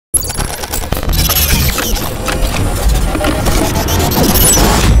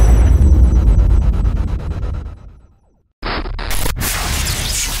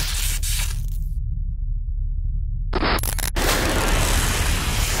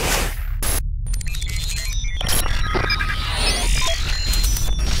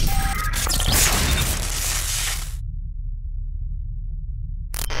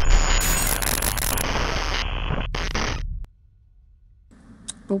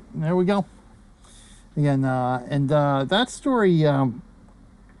Oh, there we go. Again, that story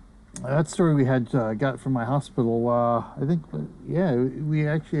we had got from my hospital. I think, yeah, we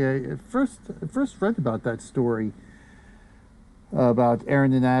actually first read about that story about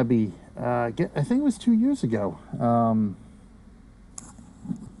Aaron and Abby. I think it was 2 years ago.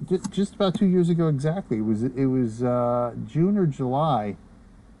 Just about 2 years ago exactly. It was June or July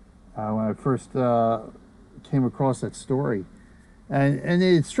when I first came across that story. And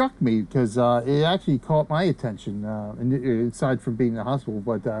it struck me because it actually caught my attention, aside from being in the hospital.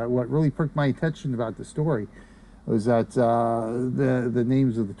 But what really perked my attention about the story was that the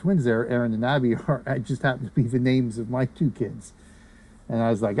names of the twins there, Aaron and Abby, just happen to be the names of my two kids. And I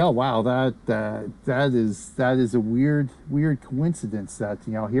was like, oh wow, that is a weird coincidence that,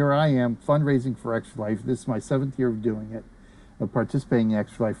 you know, here I am fundraising for Extra Life. This is my 7th year of doing it, of participating in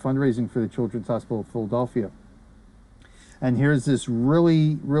Extra Life, fundraising for the Children's Hospital of Philadelphia. And here's this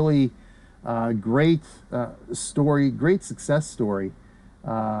really great story, great success story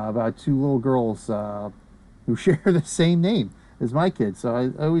about two little girls who share the same name as my kids. So I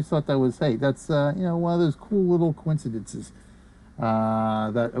always thought that was, hey, that's you know, one of those cool little coincidences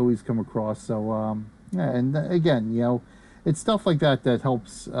that always come across. So yeah, and again, you know, it's stuff like that that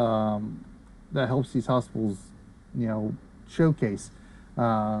helps these hospitals, you know, showcase.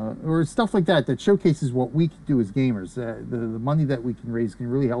 Or stuff like that showcases what we can do as gamers. The money that we can raise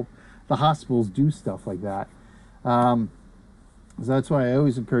can really help the hospitals do stuff like that. So that's why I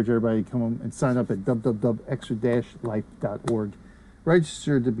always encourage everybody to come and sign up at www.extra-life.org.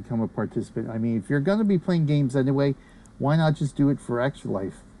 Register to become a participant. I mean, if you're going to be playing games anyway, why not just do it for Extra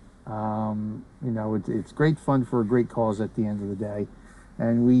Life? You know, it's great fun for a great cause at the end of the day.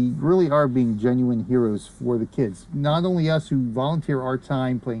 And we really are being genuine heroes for the kids. Not only us who volunteer our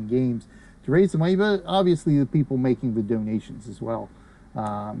time playing games to raise the money, but obviously the people making the donations as well.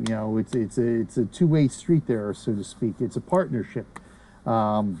 You know, it's a two-way street there, so to speak. It's a partnership.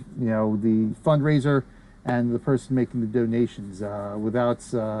 You know, the fundraiser and the person making the donations. Without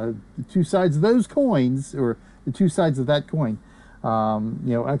the two sides of those coins, or the two sides of that coin,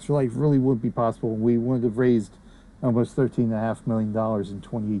 you know, Extra Life really wouldn't be possible. We wouldn't have raised almost $13.5 million in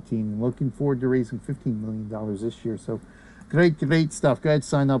 2018. And looking forward to raising $15 million this year. So great stuff. Go ahead,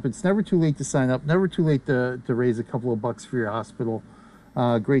 sign up. It's never too late to sign up. Never too late to raise a couple of bucks for your hospital.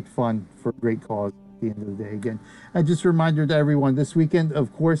 Great fun for a great cause at the end of the day. Again, and just a reminder to everyone, this weekend,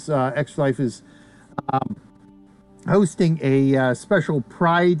 of course, Extra Life is hosting a special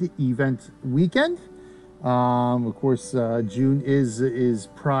Pride event weekend. Of course, June is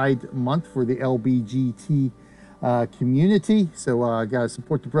Pride month for the LBGT community, so gotta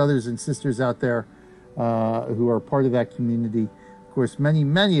support the brothers and sisters out there who are part of that community. Of course,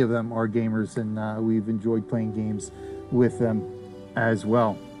 many of them are gamers, and we've enjoyed playing games with them as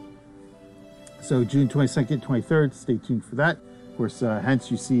well. So June 22nd, 23rd, stay tuned for that. Of course,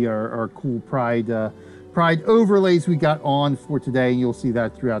 hence you see our cool Pride overlays we got on for today, and you'll see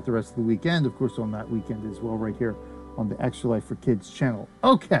that throughout the rest of the weekend, of course, on that weekend as well, right here on the Extra Life for Kids channel.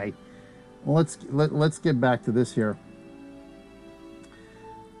 Okay. Well, let's get back to this here.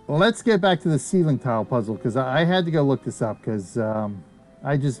 Let's get back to the ceiling tile puzzle, because I had to go look this up, because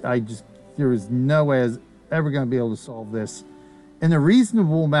I just there is no way I was ever going to be able to solve this in a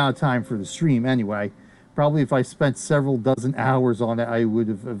reasonable amount of time for the stream. Anyway, probably if I spent several dozen hours on it, I would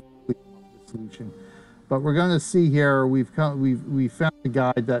have found the solution. But we're going to see here. We found a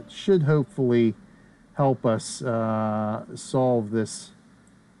guide that should hopefully help us solve this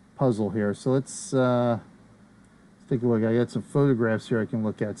puzzle here. So let's take a look. I got some photographs here I can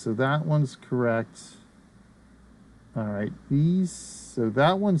look at. So that one's correct. All right, so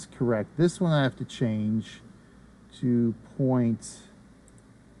that one's correct. This one I have to change to point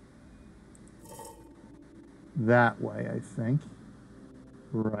that way, I think.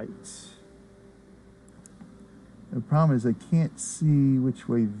 Right. The problem is I can't see which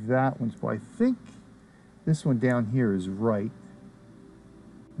way that one's, but I think this one down here is right.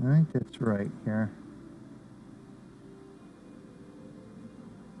 I think that's right here.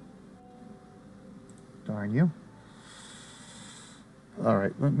 Darn you. All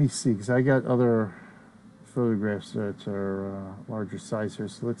right, let me see, because I got other photographs that are larger size here.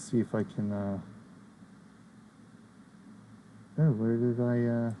 So let's see if I can... Oh, where did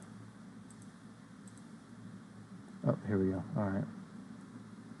I... Oh, here we go. All right.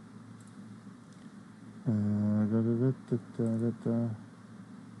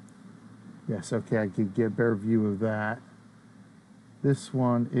 Yes, okay, I could get a better view of that. This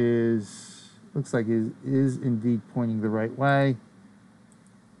one looks like it is indeed pointing the right way.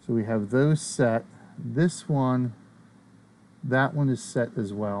 So we have those set. This one That one is set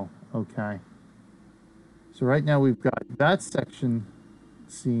as well. Okay. So right now we've got that section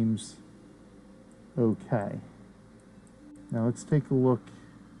seems okay. Now let's take a look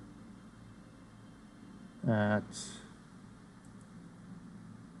at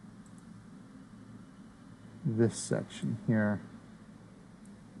this section here.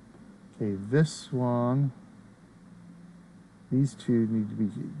 Okay, this one, these two need to be,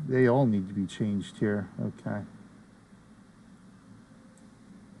 they all need to be changed here. Okay.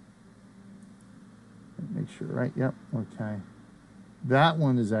 Make sure, right? Yep, okay. That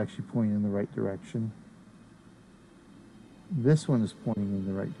one is actually pointing in the right direction. This one is pointing in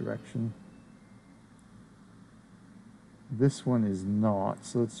the right direction. This one is not,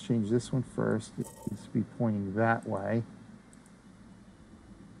 so let's change this one first. It needs to be pointing that way.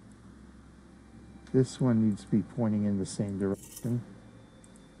 This one needs to be pointing in the same direction.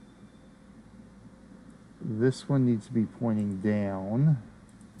 This one needs to be pointing down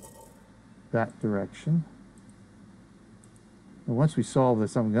that direction. And once we solve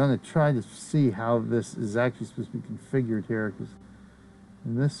this, I'm going to try to see how this is actually supposed to be configured here, because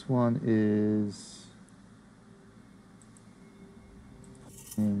this one is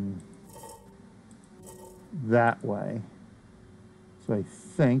that way. So I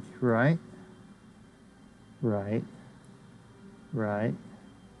think, right,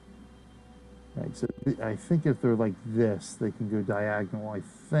 so I think if they're like this, they can go diagonal. I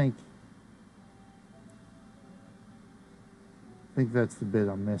think that's the bit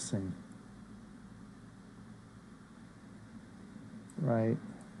I'm missing. Right.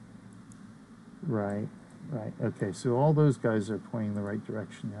 Okay, so all those guys are pointing the right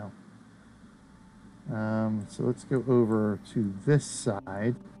direction now. So let's go over to this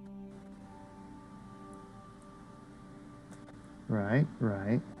side. Right.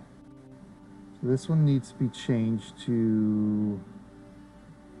 So this one needs to be changed to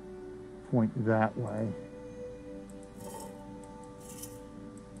point that way.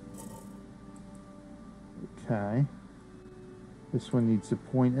 Okay. This one needs to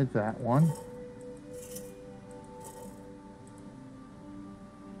point at that one.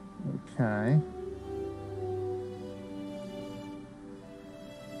 Okay.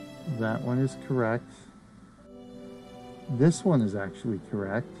 That one is correct. This one is actually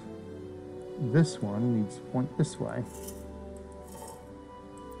correct. This one needs to point this way.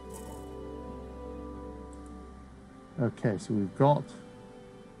 Okay, so we've got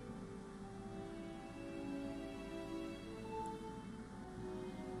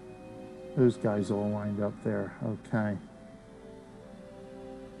those guys all lined up there. Okay.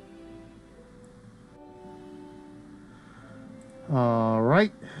 All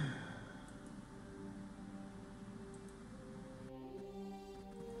right.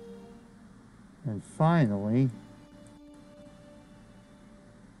 And finally,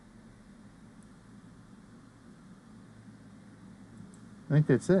 I think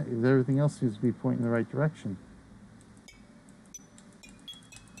that's it. Everything else seems to be pointing in the right direction.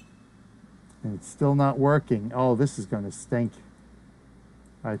 And it's still not working. Oh, this is going to stink.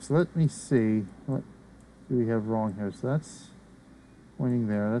 All right, so let me see. What do we have wrong here? So that's pointing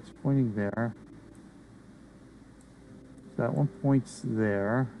there. That's pointing there. So that one points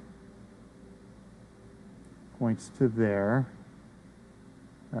there. Points to there.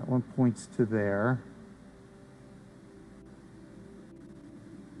 That one points to there.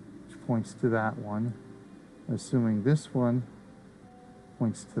 Which points to that one. Assuming this one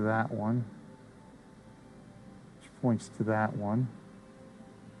points to that one. Which points to that one.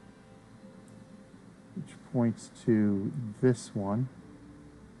 Which points to this one.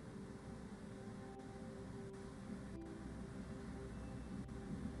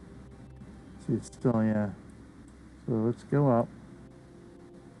 See, it's still, yeah. So let's go up.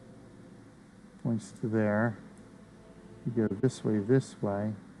 Points to there. You go this way, this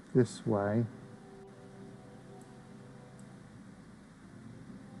way, this way.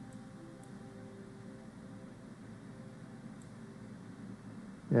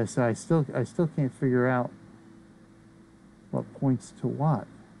 Yeah, so I still can't figure out what points to what.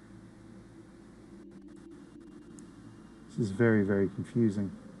 This is very, very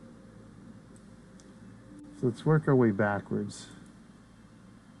confusing. So let's work our way backwards.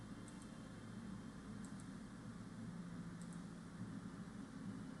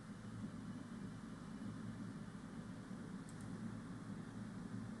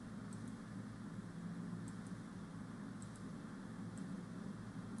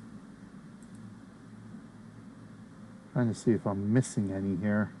 Trying to see if I'm missing any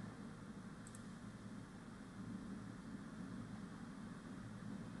here.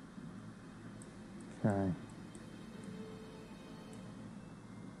 Okay.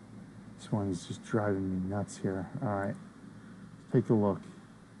 This one is just driving me nuts here. All right, take a look.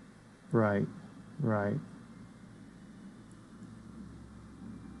 Right, right.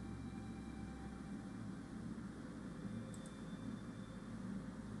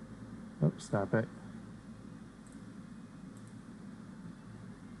 Oh, stop it.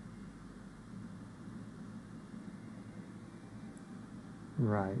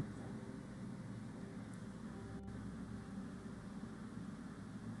 Right.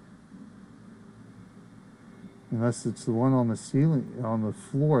 Unless it's the one on the ceiling, on the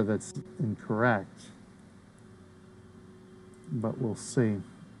floor that's incorrect. But we'll see.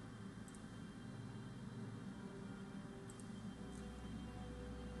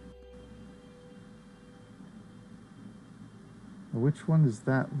 Which one is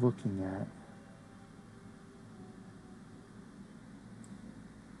that looking at?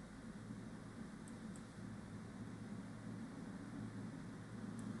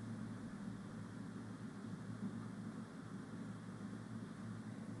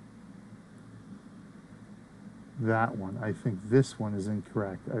 That one. I think this one is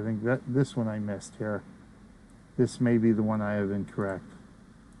incorrect. I think that this one I missed here. This may be the one I have incorrect.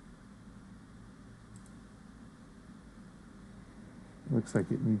 Looks like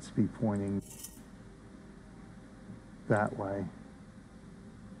it needs to be pointing that way.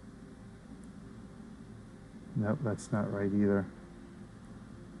 Nope, that's not right either.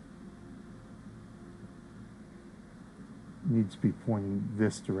 It needs to be pointing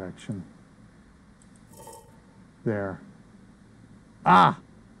this direction. There. Ah!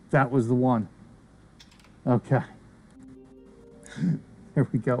 That was the one. Okay. There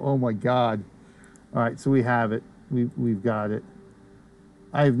we go. Oh my God. All right, so we have it. We've got it.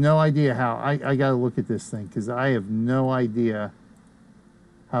 I have no idea how. I got to look at this thing because I have no idea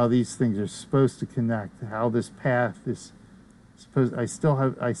how these things are supposed to connect. How this path is supposed. I still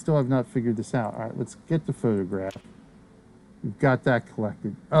have not figured this out. All right, let's get the photograph. We've got that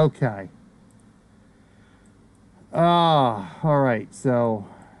collected. Okay. Ah, all right. So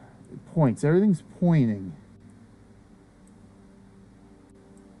points. Everything's pointing.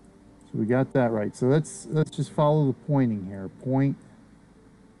 So we got that right. So let's just follow the pointing here. Point.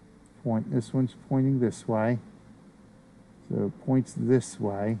 This one's pointing this way. So it points this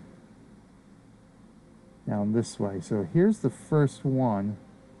way. Down this way. So here's the first one.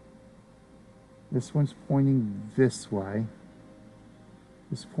 This one's pointing this way.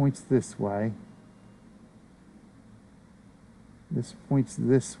 This points this way. This points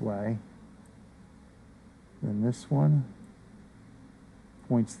this way. Then this one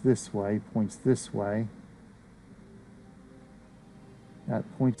points this way, points this way. That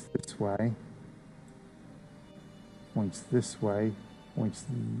points this way. Points this way. Points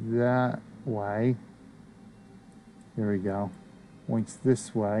that way. There we go. Points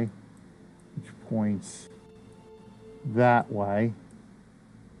this way, which points that way,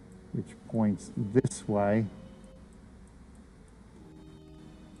 which points this way.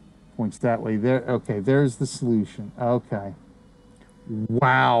 Points that way. There. Okay, there's the solution. Okay.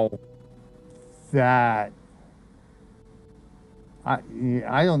 Wow. That. I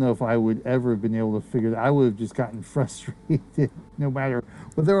don't know if I would ever have been able to figure that. I would have just gotten frustrated no matter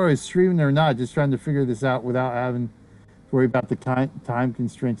whether I was streaming or not, just trying to figure this out without having to worry about the time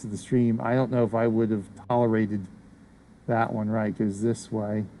constraints of the stream. I don't know if I would have tolerated that one, right? Because this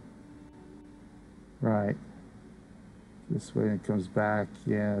way. Right. This way it comes back.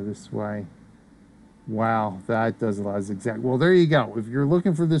 Yeah, this way. Wow, that does a lot of zigzag. Well, there you go. If you're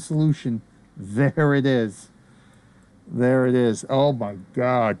looking for the solution, there it is. There it is. Oh my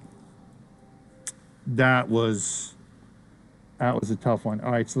God. That was a tough one.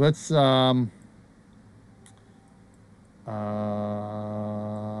 All right, so let's where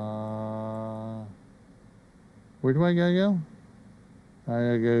do I gotta go? I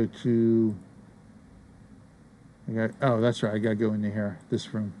gotta go to oh, that's right. I gotta go into here,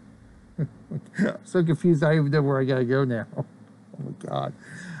 this room. I'm so confused. I don't even know where I gotta go now. Oh my God.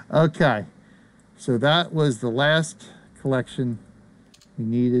 Okay. So that was the last collection we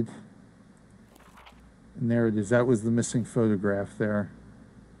needed. And there it is. That was the missing photograph there.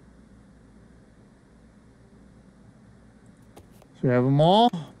 So we have them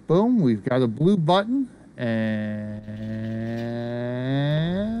all. Boom. We've got a blue button. And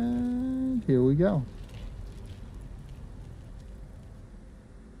here we go.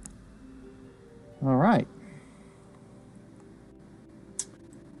 All right.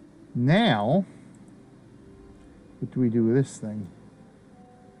 Now, what do we do with this thing?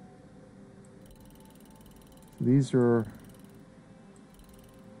 These are...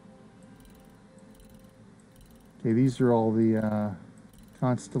 Okay, these are all the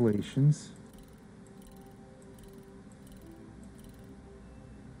constellations.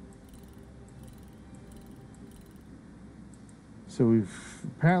 So we've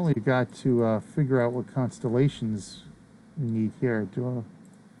apparently got to figure out what constellations we need here. Okay,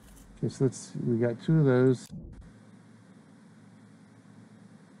 so we got 2 of those.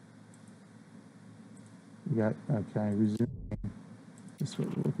 We got, okay, resume. That's what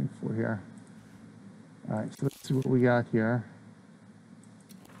we're looking for here. All right, so let's see what we got here.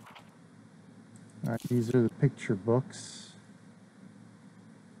 All right, these are the picture books.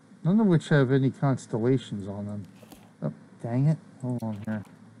 None of which have any constellations on them. Oh, dang it. Hold on here.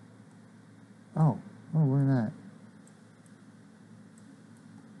 Oh, where's that?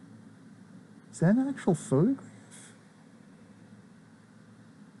 Is that an actual photograph?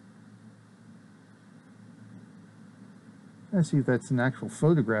 Let's see if that's an actual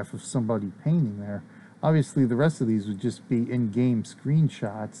photograph of somebody painting there. Obviously, the rest of these would just be in-game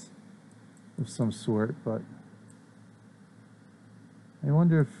screenshots of some sort, but I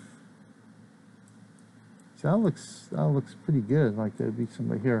wonder if so that looks pretty good. Like there'd be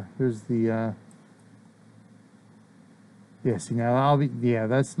somebody here. Here's the yeah. See now, yeah.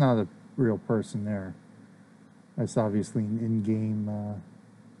 That's not a real person there. That's obviously an in-game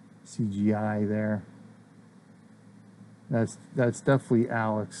CGI there. That's definitely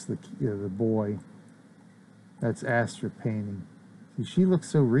Alex, the boy. That's Astra painting. See, she looks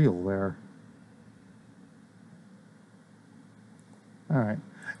so real there. All right.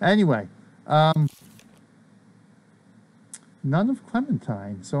 Anyway, none of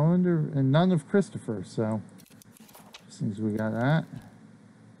Clementine. So and none of Christopher. So since we got that.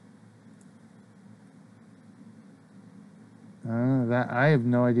 That I have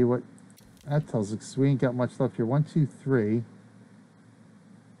no idea what that tells us. We ain't got much left here. 1, 2, 3.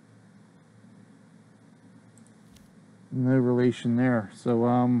 No relation there.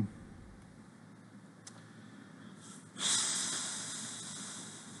 So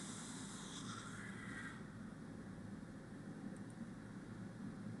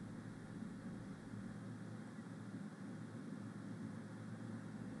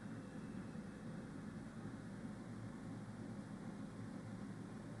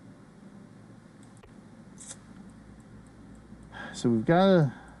so we've got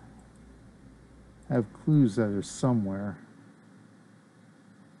to have clues that are somewhere.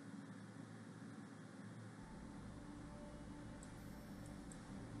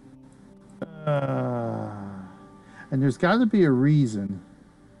 And there's got to be a reason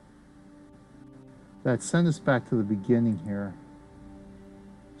that sent us back to the beginning here.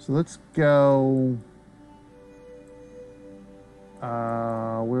 So let's go.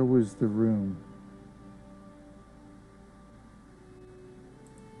 Where was the room?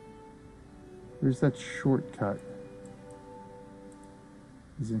 Where's that shortcut?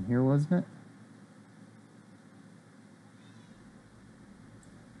 Is in here, wasn't it?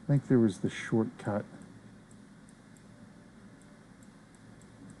 I think there was the shortcut.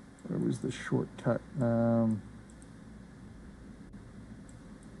 Where was the shortcut?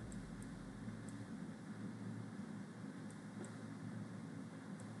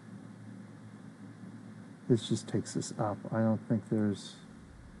 This just takes us up. I don't think there's...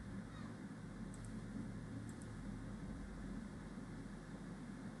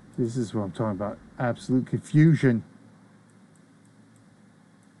 This is what I'm talking about. Absolute confusion.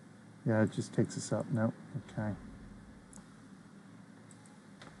 Yeah, it just takes us up. Nope. Okay.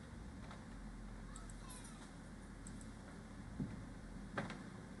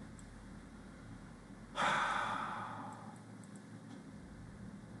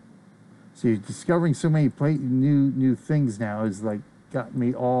 So discovering so many new things now is like got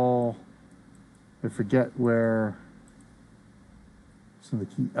me all. I forget where. Some of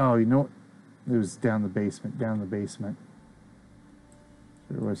the key. Oh, you know what? It was down the basement. Down the basement.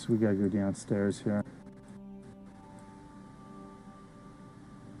 So we gotta go downstairs here.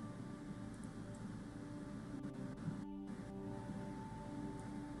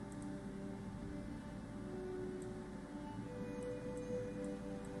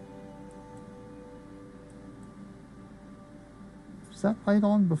 Was that light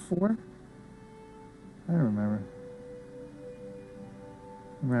on before? I don't remember.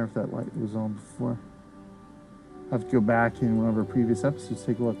 I don't remember if that light was on before. I'll have to go back in one of our previous episodes,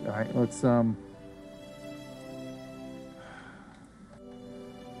 take a look. All right, let's I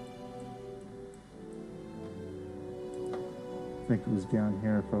think it was down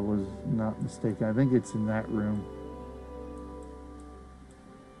here if I was not mistaken. I think it's in that room.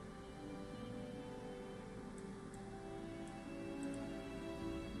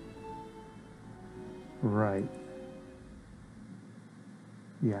 Right.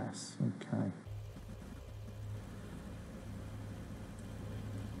 Yes, okay.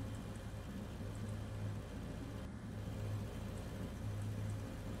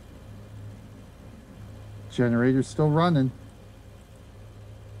 Generator's still running.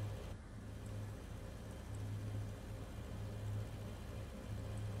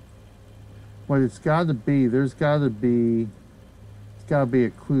 What it's got to be, it's got to be a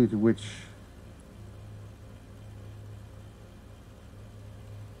clue to which.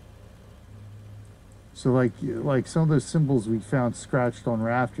 So like some of those symbols we found scratched on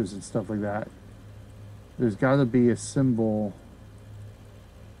rafters and stuff like that. There's got to be a symbol.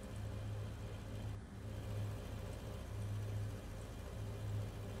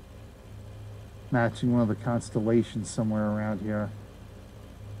 Matching one of the constellations somewhere around here.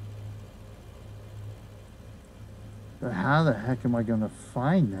 But how the heck am I going to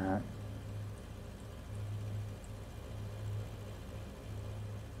find that?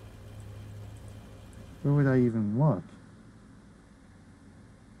 Where would I even look?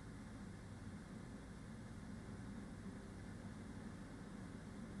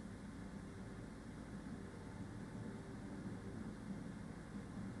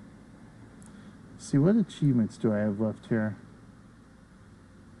 See, what achievements do I have left here?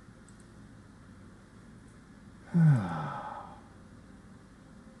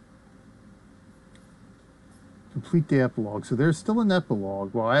 Complete the epilogue. So there's still an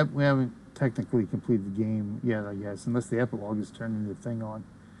epilogue. Well, we haven't technically completed the game yet, I guess, unless the epilogue is turned into a thing on.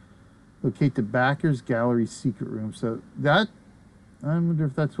 Locate the backers gallery secret room. So that, I wonder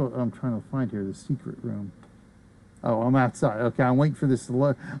if that's what I'm trying to find here, the secret room. Oh, I'm outside. Okay, I'm waiting for this to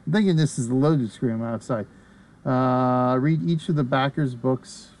load. I'm thinking this is the loaded screen. I'm outside. Read each of the backers'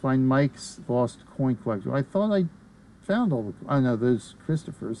 books. Find Mike's lost coin collection. I thought I found all the... Oh, no, there's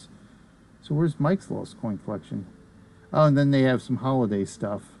Christopher's. So where's Mike's lost coin collection? Oh, and then they have some holiday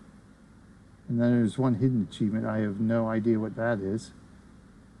stuff. And then there's one hidden achievement. I have no idea what that is.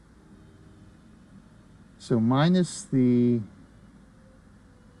 So minus the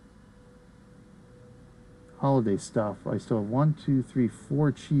holiday stuff, I still have 1, 2, 3, 4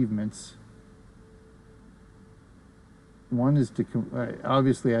 achievements. One is to,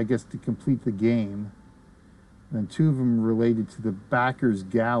 obviously, I guess, to complete the game. And 2 of them related to the backers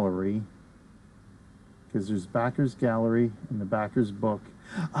gallery. Because there's backers gallery and the backers book.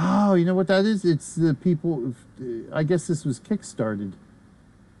 Oh, you know what that is? It's the people, I guess this was kickstarted.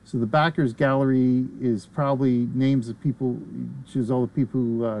 So the backers gallery is probably names of people, choose all the people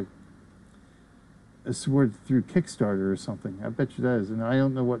who supported through Kickstarter or something. I bet you that is. And I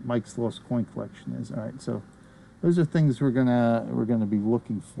don't know what Mike's lost coin collection is. All right, so those are things we're gonna be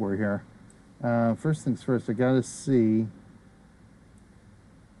looking for here. First things first, I gotta see.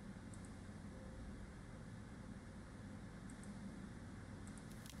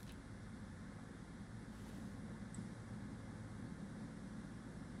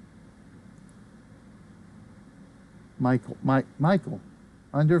 Michael.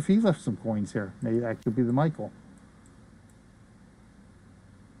 I wonder if he left some coins here. Maybe that could be the Michael.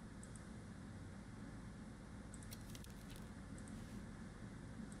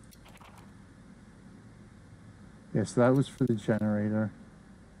 Yes, that was for the generator.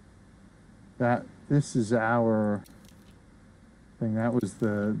 This is our thing. That was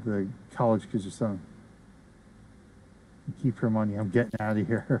the college kids or something. Keep her money. I'm getting out of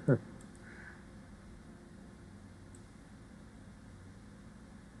here.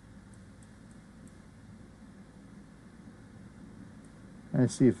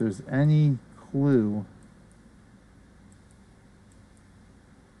 Let's see if there's any clue.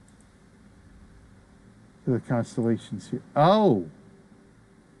 To the constellations here. Oh!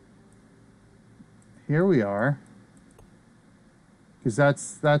 Here we are. Because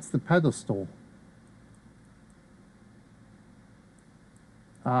that's the pedestal.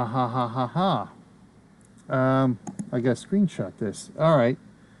 Ah ha ha ha ha. I gotta screenshot this. Alright.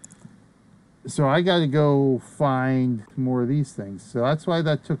 So I got to go find more of these things. So that's why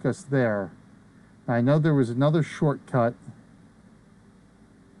that took us there. I know there was another shortcut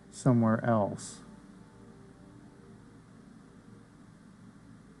somewhere else.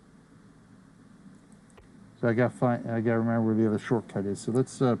 So I got to remember where the other shortcut is. So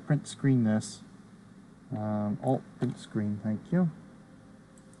let's print screen this. Alt print screen, thank you.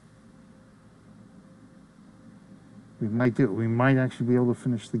 We might do it. We might actually be able to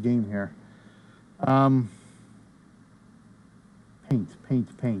finish the game here. Paint.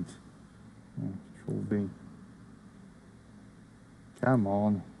 Control B. Come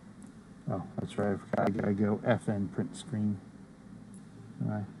on. Oh, that's right. I forgot. I gotta go FN print screen.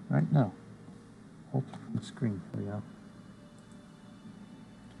 Right? No. Alt print screen. There we go.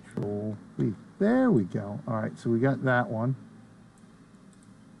 Control V. There we go. All right, so we got that one.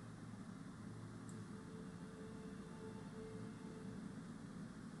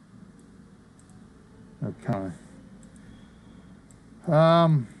 Okay.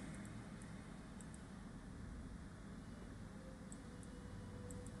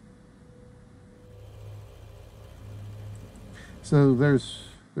 So there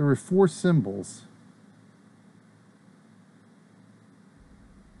were 4 symbols.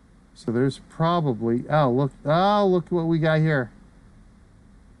 So there's probably, oh look what we got here.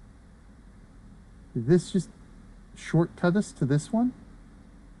 Did this just shortcut us to this one?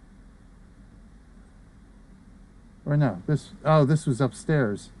 Or no, this was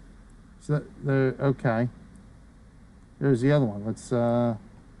upstairs. So okay. There's the other one. Let's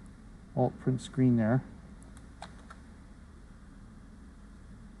alt print screen there.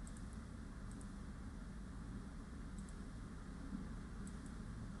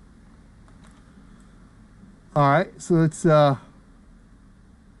 All right, so let's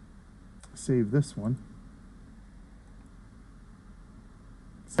save this one.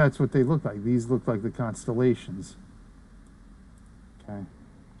 So that's what they look like. These look like the constellations. Okay.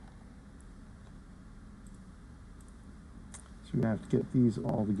 So we have to get these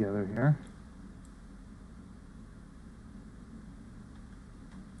all together here.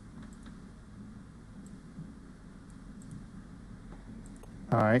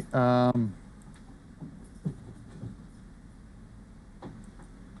 All right.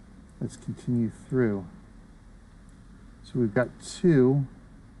 Let's continue through. So we've got 2.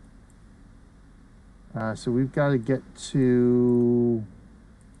 So we've got to get to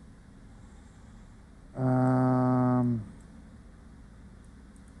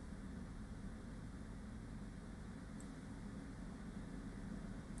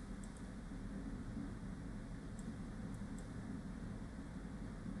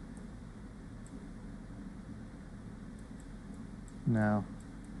no.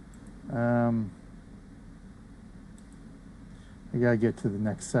 I gotta get to the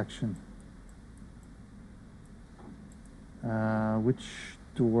next section. Which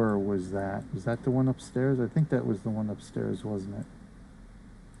door was that? Was that the one upstairs? I think that was the one upstairs, wasn't it?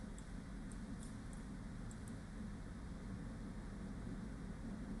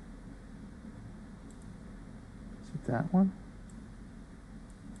 Is it that one?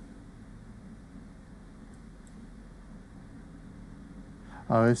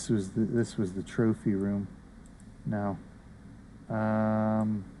 Oh, this was the trophy room. No.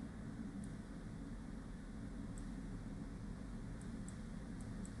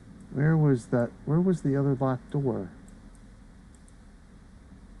 Where was that? Where was the other locked door?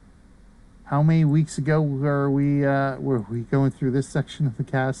 How many weeks ago were we going through this section of the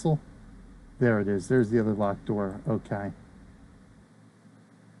castle? There it is. There's the other locked door. Okay.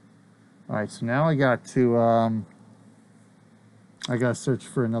 All right. So now I got to search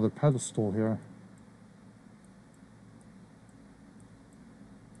for another pedestal here.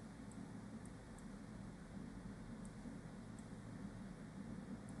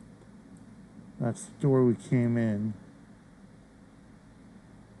 That's the door we came in.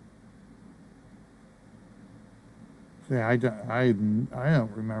 Yeah, I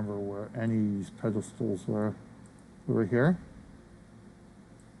don't remember where any of these pedestals were. We were here.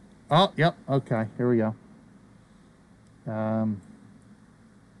 Oh, yep. Okay, here we go.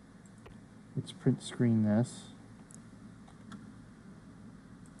 Let's print screen this.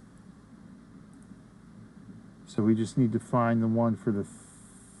 So we just need to find the one for the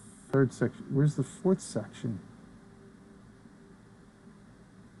 3rd section. Where's the 4th section?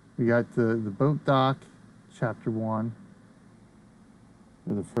 We got the boat dock, chapter 1.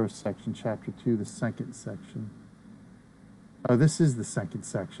 Or the 1st section, chapter 2, the 2nd section. Oh, this is the 2nd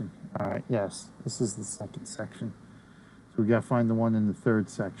section. All right, yes, this is the 2nd section. So we gotta find the one in the 3rd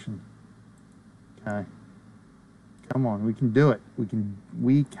section. Okay. Come on, we can do it. We can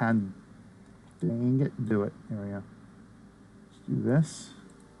dang it, do it. Here we go. Let's do this.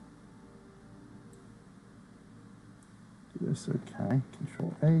 Do this, okay.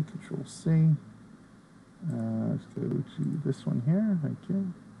 Control A, Control C. Let's go to this one here, thank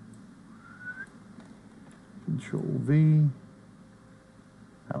you. Control V.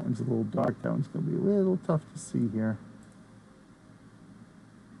 That one's a little dark, that one's gonna be a little tough to see here.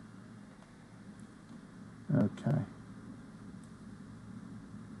 Okay.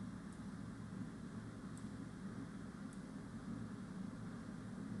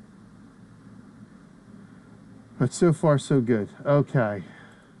 But so far, so good. Okay.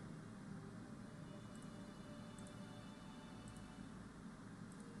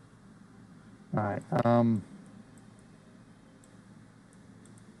 All right.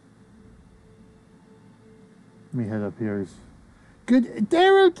 Let me head up here. Good.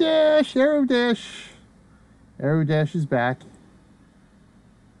 Arrow dash. Arrow dash. Arrow dash is back.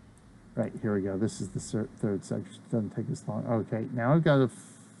 Right, here we go. This is the third section. It doesn't take as long. Okay, now I've got to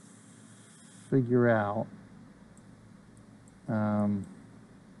figure out. All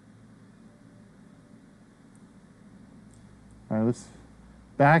right, let's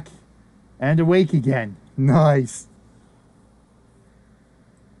back and awake again. Nice.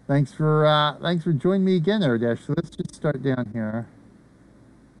 Thanks for joining me again, Aerodash. So let's just start down here.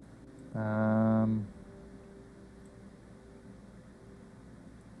 Now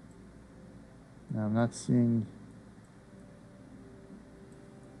I'm not seeing.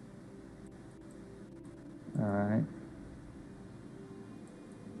 All right.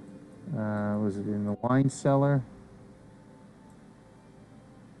 Was it in the wine cellar?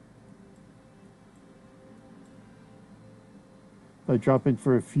 I drop in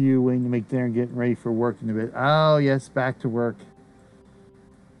for a few, waiting to make dinner and getting ready for work in a bit. Oh, yes, back to work.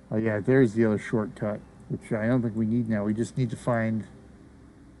 Oh, yeah, there's the other shortcut, which I don't think we need now. We just need to find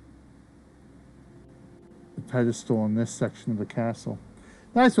the pedestal in this section of the castle.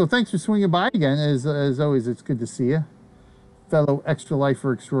 Nice. Well, thanks for swinging by again. As always, it's good to see you, fellow extra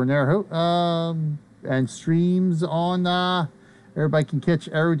lifer extraordinaire. And streams on, everybody can catch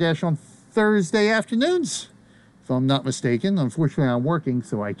Aerodash on Thursday afternoons, if I'm not mistaken. Unfortunately, I'm working,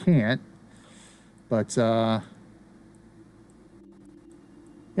 so I can't. But,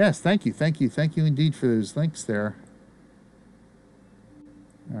 yes, thank you indeed for those links there.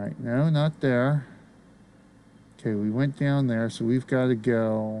 All right, no, not there. Okay, we went down there, so we've got to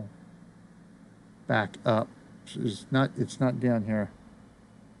go back up. It's not down here.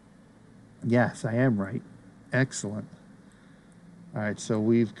 Yes, I am right. Excellent. All right, so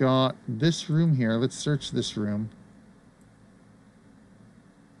we've got this room here. Let's search this room.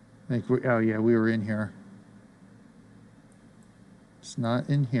 I think oh yeah, we were in here. It's not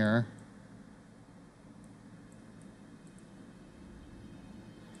in here.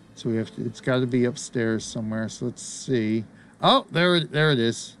 So we have to, it's got to be upstairs somewhere. So let's see. Oh, there it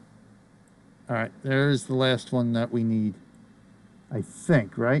is. All right, there's the last one that we need. I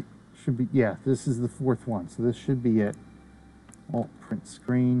think, right? Should be, yeah, this is the fourth one. So this should be it. Alt print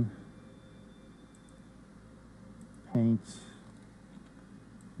screen. Paint.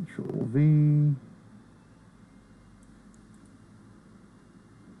 Control V.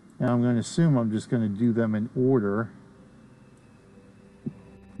 Now I'm going to assume I'm just going to do them in order.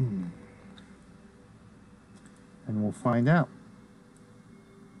 And we'll find out.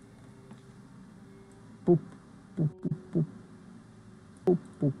 Boop, boop, boop, boop. Boop,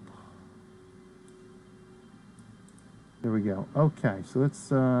 boop. There we go. Okay, so let's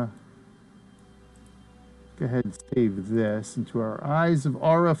go ahead and save this into our Eyes of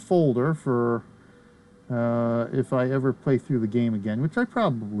Aura folder for if I ever play through the game again, which I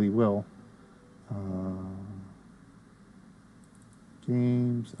probably will.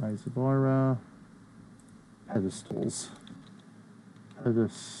 Games, Eyes of Aura, pedestals,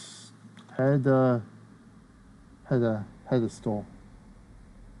 pedestal, pedestal,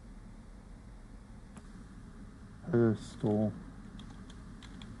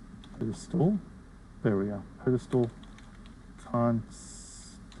 there we go, pedestal,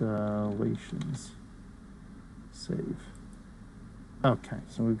 constellations, save. Okay,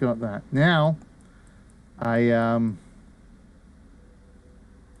 so we've got that. Now,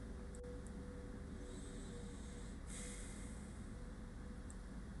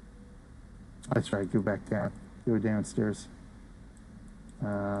 that's right, go back down, go downstairs.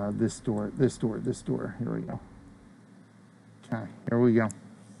 This door, here we go. Okay, here we go.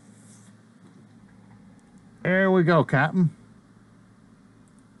 There we go, Captain.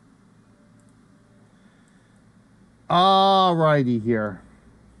 Alrighty here.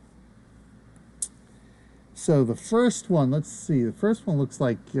 So the first one, let's see. The first one looks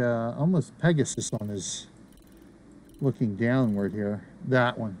like almost Pegasus on his looking downward here.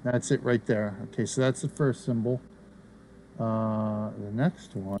 That one, that's it right there. Okay, so that's the first symbol. The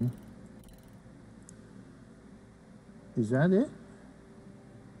next one, is that it?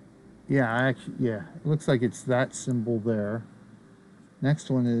 Yeah, yeah, it looks like it's that symbol there. Next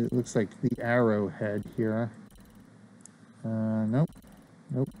one, it looks like the arrowhead here. Nope.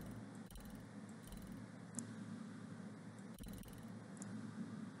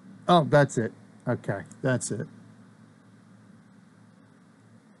 Oh, that's it. Okay, that's it.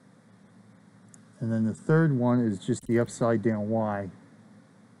 And then the third one is just the upside down Y.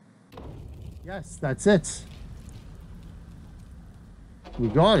 Yes, that's it. We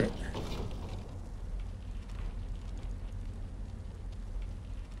got it.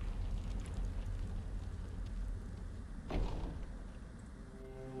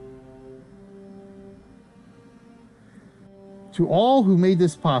 To all who made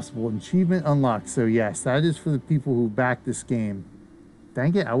this possible, achievement unlocked. So yes, that is for the people who backed this game.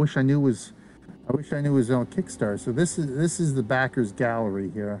 Dang it! I wish I knew it was. I wish I knew it was on Kickstarter. So this is the backers gallery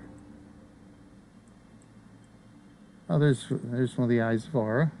here. Oh, there's one of the eyes of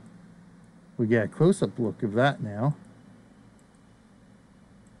Aura. We get a close-up look of that now.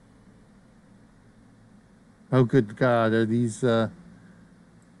 Oh, good God! Are these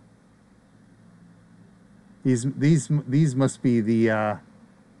must be the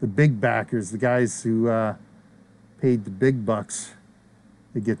big backers, the guys who paid the big bucks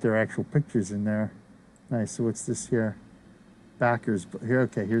to get their actual pictures in there. Nice. So what's this here? Backers here.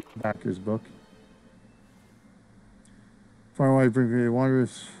 Okay, here's the backers book. Far away, bring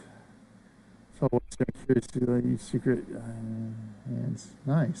wanderers. So what's there? Curious to let you secret hands.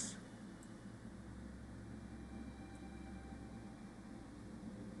 Nice.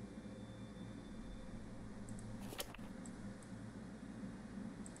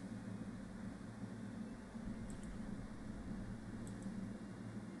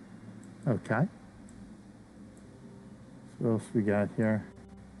 Okay. So what else we got here?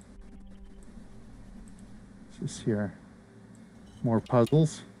 What's this here? More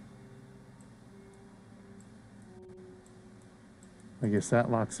puzzles. I guess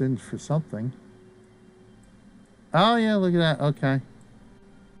that locks in for something. Oh yeah, look at that. Okay.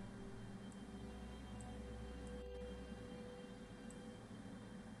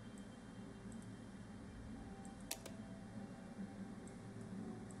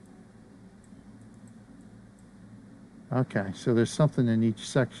 Okay, so there's something in each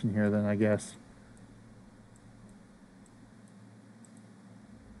section here then, I guess.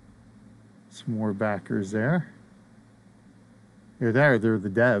 Some more backers there. They're the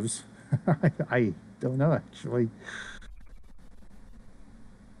devs. I don't know, actually.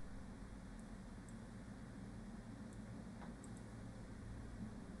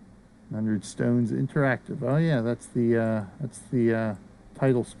 Hundred Stones Interactive. Oh yeah, that's the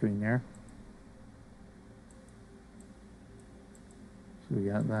title screen there. So we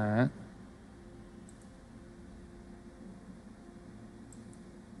got that.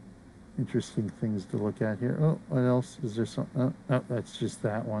 Interesting things to look at here. Oh, what else? Is there something? Oh, no, that's just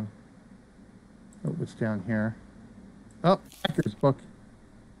that one. Oh, what's down here? Oh, Hacker's book.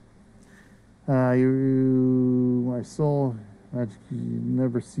 My soul, magic you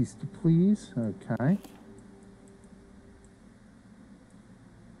never cease to please. Okay.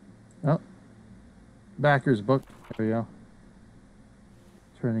 Oh, Backer's book. There we go.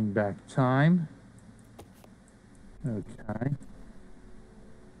 Turning back time. Okay.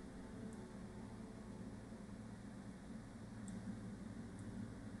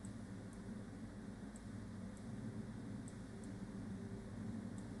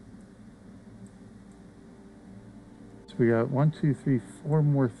 So we got 1, 2, 3, 4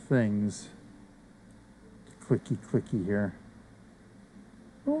 more things. Clicky, clicky here.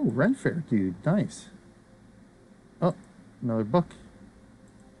 Oh, Ren Fair, dude. Nice. Oh, another book.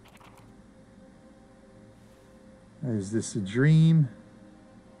 Is this a dream?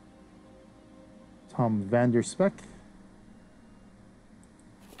 Tom Vanderspeck.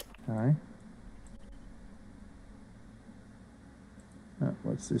 Okay.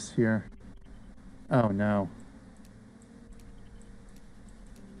 What's this here? Oh, no.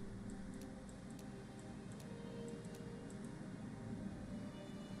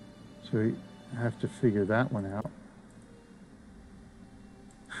 So we have to figure that one out.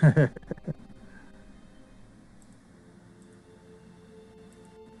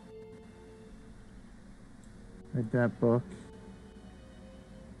 Read that book.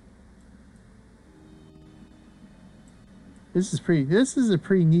 This is a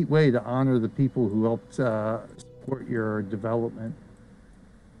pretty neat way to honor the people who helped support your development.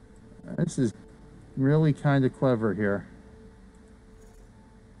 This is really kind of clever here.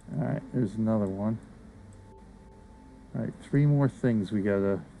 All right, there's another one. All right, 3 more things we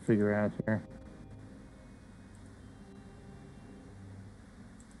gotta figure out here.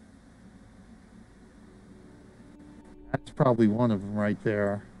 That's probably one of them right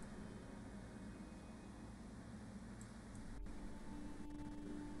there.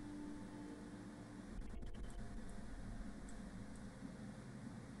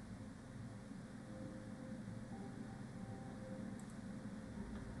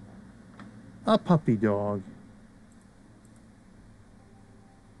 A puppy dog.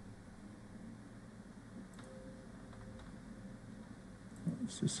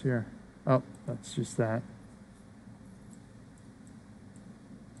 What's this here? Oh, that's just that.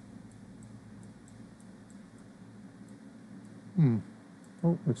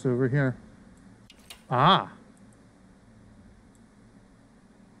 Oh, what's over here? Ah.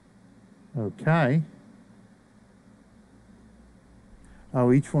 Okay.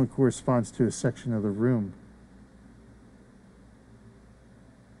 Oh, each one corresponds to a section of the room.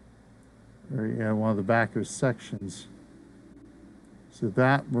 Or, yeah, one of the backer sections. So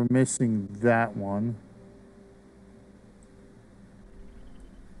that, we're missing that one.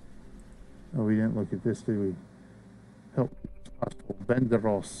 Oh, we didn't look at this, did we? Help possible.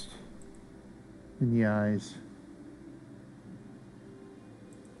 Benderos in the eyes.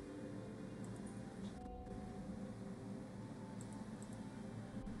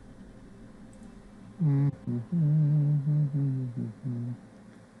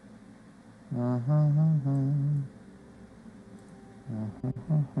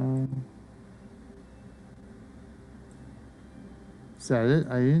 Is that it?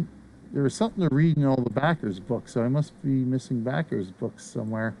 I didn't. There was something to read in all the backers books, so I must be missing backers books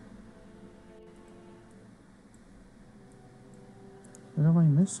somewhere. What am I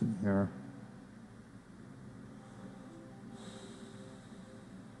missing here?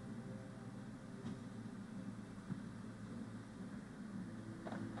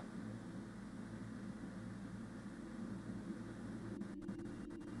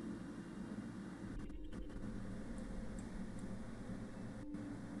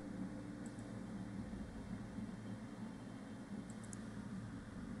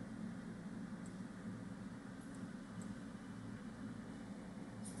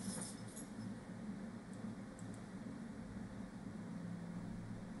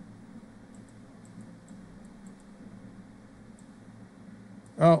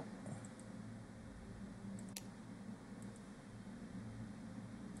 Oh.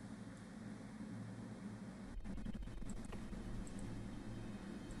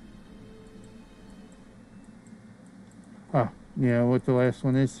 Oh, yeah, what the last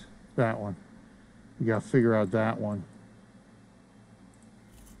one is? That one. You gotta figure out that one.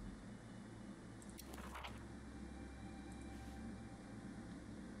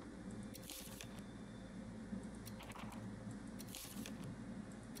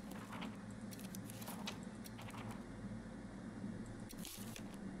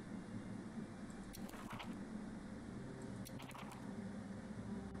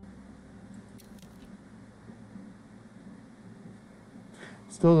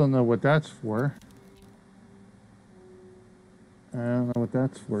 Still don't know what that's for. I don't know what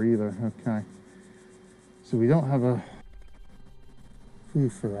that's for either. Okay. So we don't have a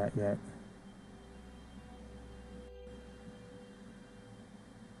food for that yet.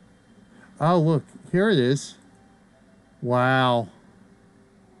 Oh, look. Here it is. Wow.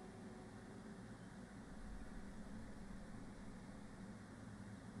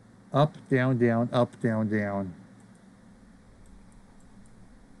 Up, down, down, up, down, down.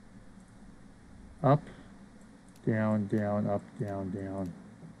 Up, down, down, up, down, down.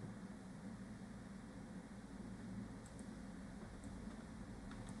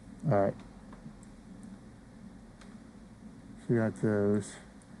 All right. So we got those.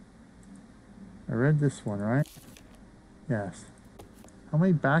 I read this one, right? Yes. How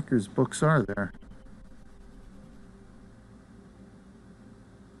many backers books are there?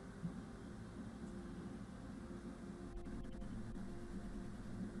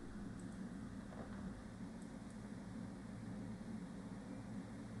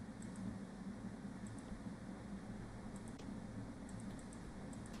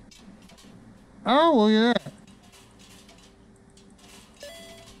 Oh, look at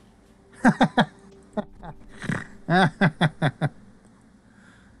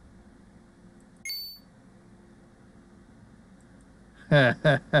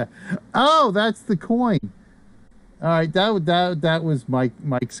that. Oh, that's the coin. All right, that was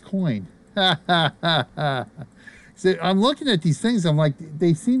Mike's coin. So I'm looking at these things. I'm like,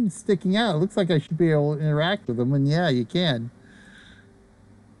 they seem sticking out. It looks like I should be able to interact with them. And yeah, you can.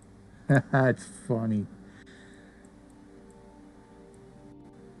 That's funny.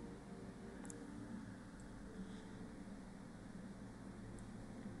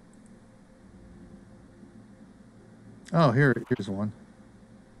 Oh, here's one.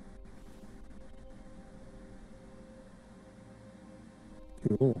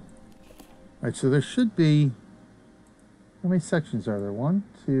 Cool. All right, so there should be, how many sections are there? 1,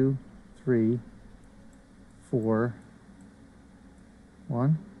 2, 3, 4.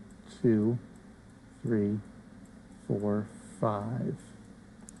 1, 2, 3, 4, 5.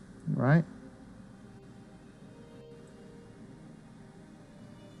 Right?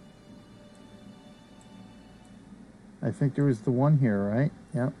 I think there was the one here, right?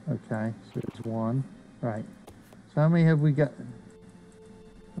 Yep, okay. So there's one. Right. So how many have we got?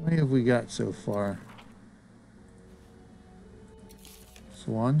 How many have we got so far? It's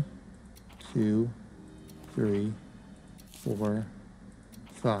 1, 2, 3, 4,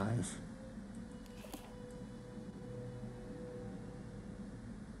 5.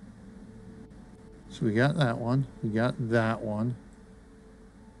 So we got that one. We got that one.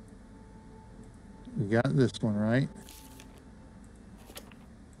 We got this one, right?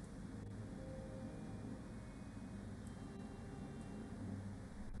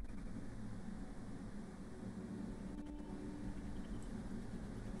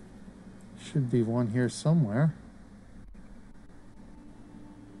 Should be one here somewhere.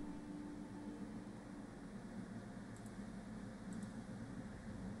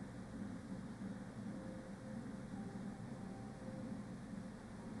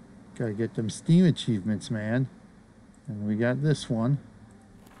 Gotta get them Steam achievements, man. And we got this one.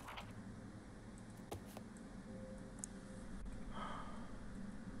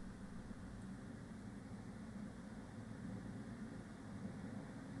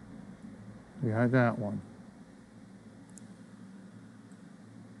 We had that one.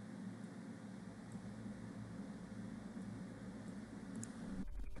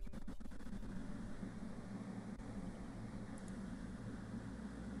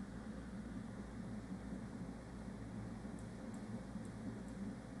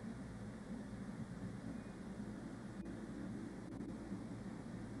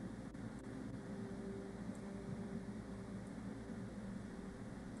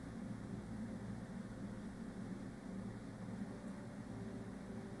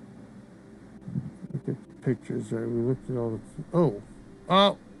 Look at the pictures there. We looked at all the...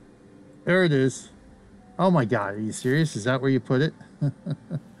 Oh, there it is. Oh my God, are you serious? Is that where you put it? All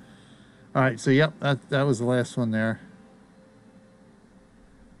right, so yep, that was the last one there.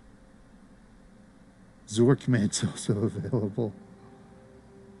 Zorkman's also available.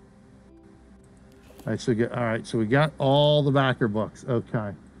 All right, so we got all the backer books.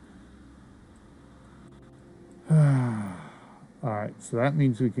 Okay. All right, so that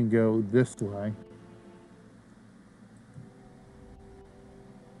means we can go this way.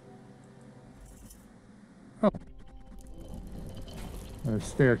 Oh, a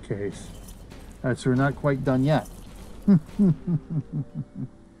staircase. All right, so we're not quite done yet.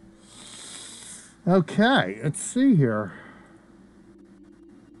 Okay, let's see here.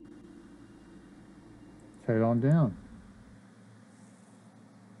 Head on down.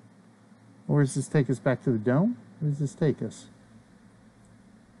 Where does this take us? Back to the dome? Where does this take us?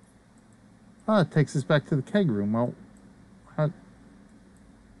 Oh, it takes us back to the keg room. Well, how...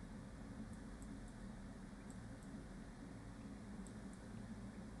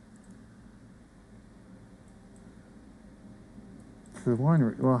 To the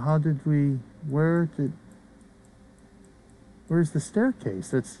winery. Well, how did we... Where's the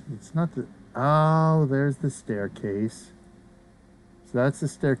staircase? It's not the... Oh, there's the staircase. So that's the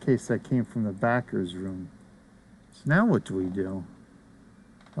staircase that came from the backer's room. So now what do we do?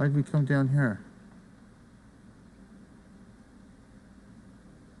 Why did we come down here?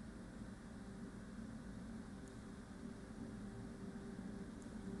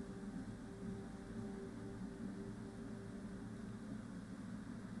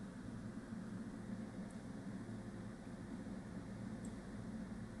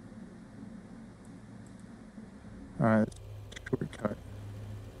 All right, shortcut.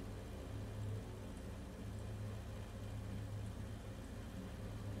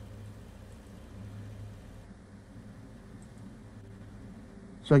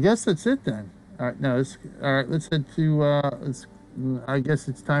 So I guess that's it then. All right, no, all right. Let's head to. I guess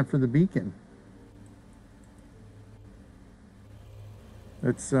it's time for the beacon.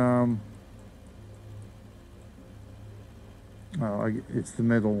 It's it's the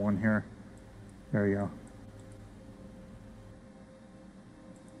middle one here. There you go.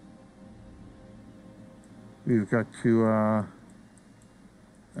 We've got to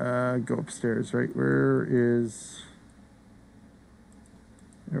go upstairs, right? Where is...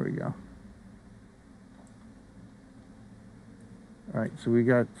 There we go. All right, so we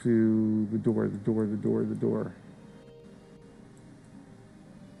got to the door.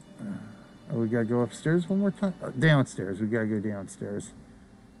 Oh, we gotta go upstairs one more time? Downstairs, we gotta go downstairs.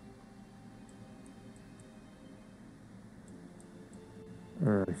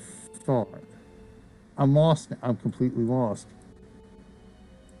 Or I thought. I'm lost now. I'm completely lost.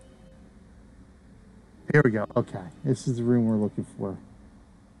 Here we go. Okay. This is the room we're looking for.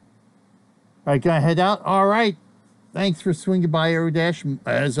 All right, can I head out? All right. Thanks for swinging by, Aerodash.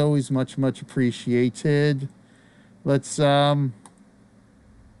 As always, much appreciated. Let's, I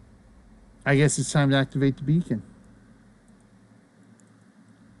guess it's time to activate the beacon.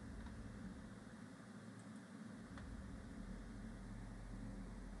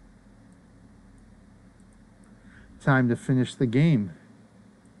 time to finish the game.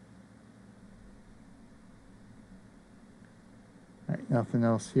 All right, nothing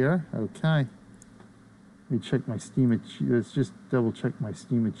else here. Okay. Let me check my Steam. Let's just double check my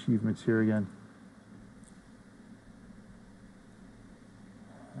Steam achievements here again.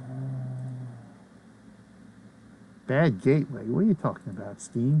 Bad gateway. What are you talking about,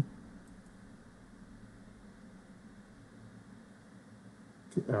 Steam?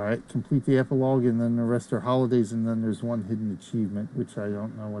 All right, complete the epilogue, and then the rest are holidays, and then there's one hidden achievement, which I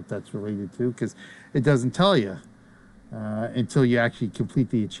don't know what that's related to, because it doesn't tell you until you actually complete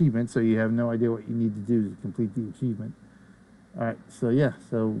the achievement, so you have no idea what you need to do to complete the achievement. All right, so yeah,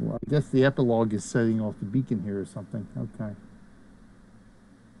 so I guess the epilogue is setting off the beacon here or something. Okay.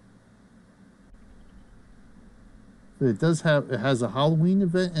 So it has a Halloween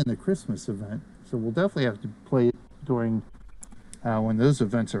event and a Christmas event, so we'll definitely have to play it during when those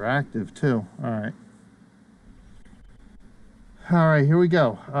events are active too. All right. All right, here we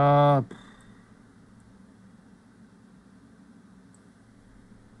go.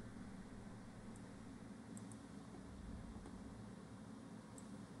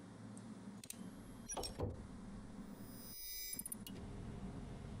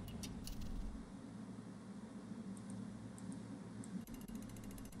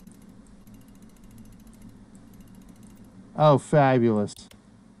 Oh, fabulous.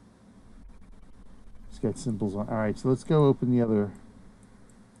 It's got symbols on. All right, so let's go open the other.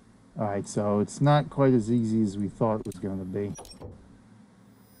 All right, so it's not quite as easy as we thought it was going to be.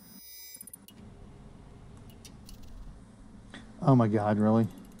 Oh my God, really?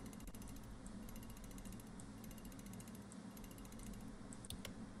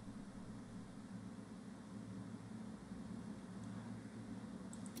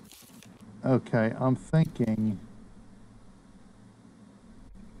 Okay, I'm thinking.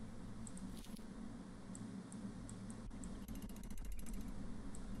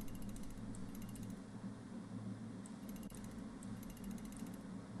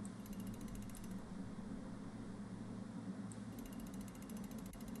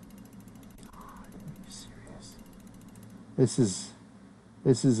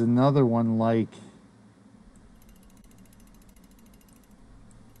 This is another one like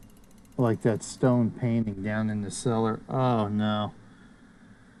that stone painting down in the cellar. Oh no.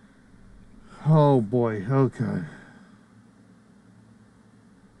 Oh boy. Okay.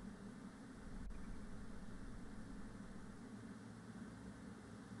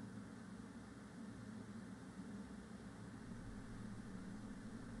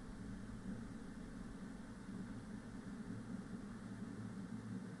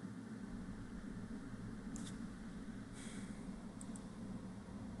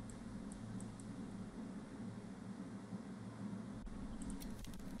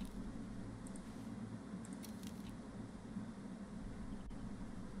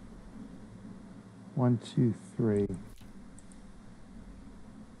 One, two, three.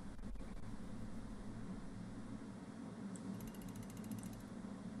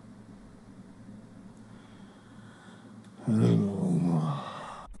 Oh.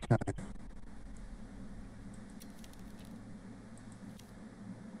 Okay.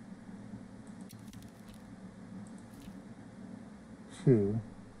 Two.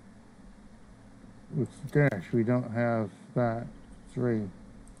 Which dash? We don't have that. Three.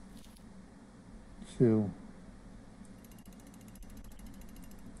 Two.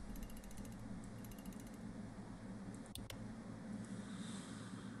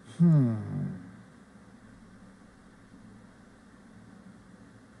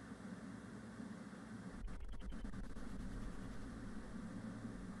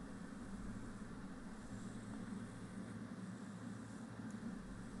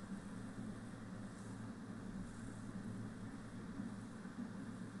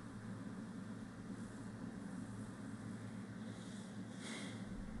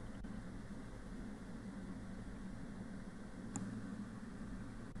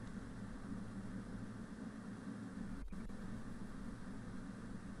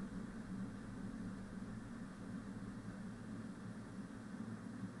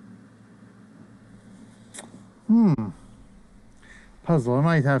 Puzzle. I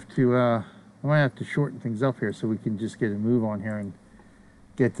might have to shorten things up here so we can just get a move on here and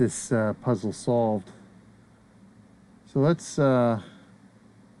get this puzzle solved. So let's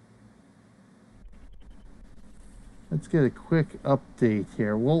get a quick update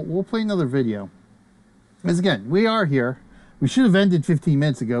here. We'll play another video. Because again, we are here. We should have ended 15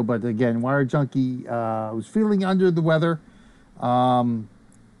 minutes ago, but again, Wire Junkie was feeling under the weather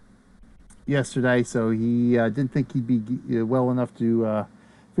yesterday, so he didn't think he'd be well enough to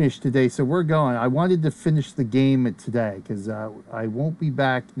finish today. So we're going. I wanted to finish the game today because I won't be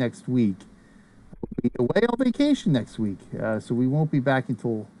back next week. I'll be away on vacation next week, so we won't be back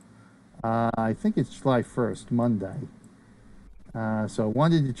until I think it's July 1st, Monday. So I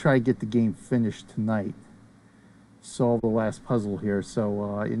wanted to try to get the game finished tonight. Solve the last puzzle here.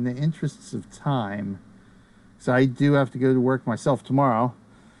 So in the interests of time, so I do have to go to work myself tomorrow.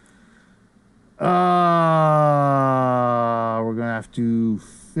 We're gonna have to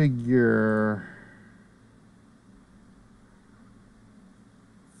figure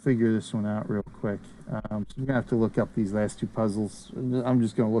this one out real quick. So I'm gonna have to look up these last two puzzles. I'm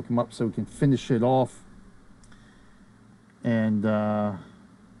just gonna look them up so we can finish it off. And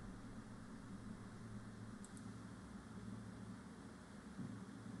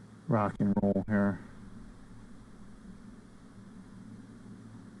rock and roll here.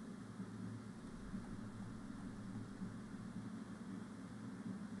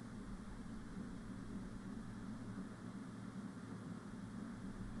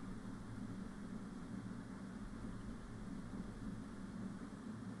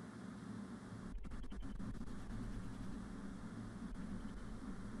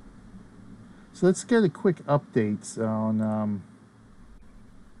 So let's get a quick updates on.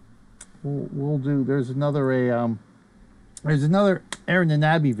 We'll do. There's another Aaron and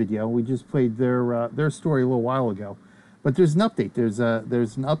Abby video. We just played their story a little while ago, but there's an update. There's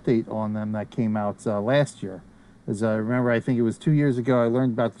an update on them that came out last year. As I remember, I think it was 2 years ago. I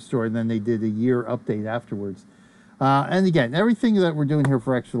learned about the story, and then they did a year update afterwards. And again, everything that we're doing here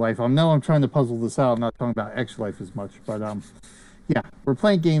for Extra Life. I know I'm trying to puzzle this out. I'm not talking about Extra Life as much, but yeah, we're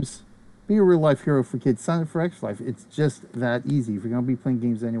playing games. Be a real life hero for kids. Sign up for Extra Life. It's just that easy. If you're going to be playing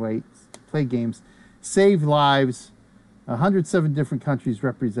games anyway, play games. Save lives. 107 different countries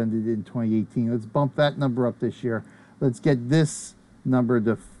represented in 2018. Let's bump that number up this year. Let's get this number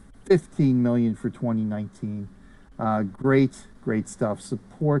to 15 million for 2019. Great stuff.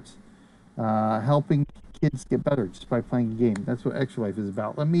 Support helping kids get better just by playing a game. That's what Extra Life is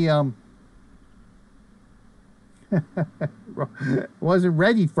about. Let me wasn't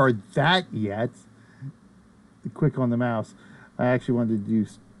ready for that yet. Quick on the mouse. I actually wanted to do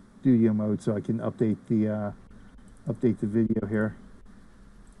studio mode so I can update the video here,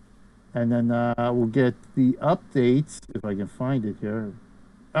 and then we'll get the updates if I can find it here.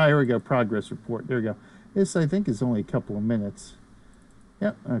 Here we go. Progress report. There we go. This I think is only a couple of minutes.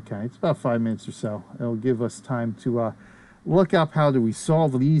 Yep. Okay. It's about 5 minutes or so. It'll give us time to look up how do we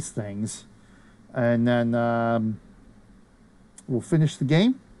solve these things. And then we'll finish the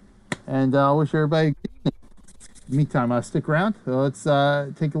game, and I wish everybody a good evening. Meantime, stick around. Let's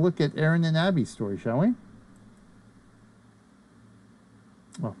take a look at Aaron and Abby's story, shall we?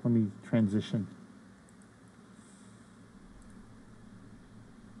 Well, let me transition.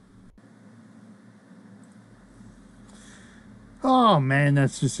 Oh man,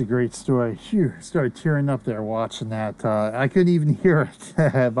 that's just a great story. Phew, started tearing up there watching that. I couldn't even hear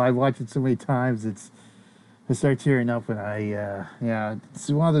it, but I watched it so many times. I started tearing up, and yeah, it's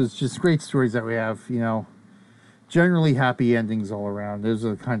one of those just great stories that we have. You know, generally happy endings all around. Those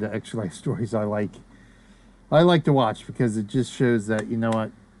are the kind of Extra Life stories I like. I like to watch because it just shows that, you know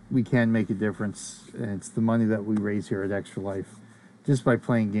what, we can make a difference, and it's the money that we raise here at Extra Life just by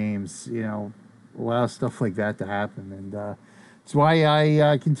playing games. You know, allow stuff like that to happen, and it's why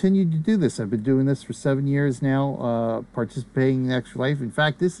I continue to do this. I've been doing this for 7 years now, participating in Extra Life. In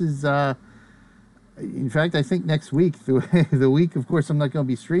fact, this is, I think next week, the week, of course, I'm not going to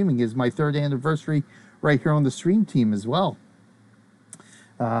be streaming, is my 3rd anniversary right here on the stream team as well.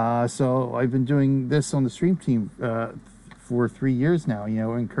 So I've been doing this on the stream team for 3 years now, you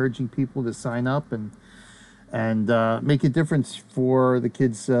know, encouraging people to sign up and make a difference for the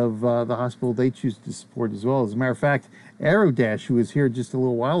kids of the hospital they choose to support as well. As a matter of fact, Aerodash, who was here just a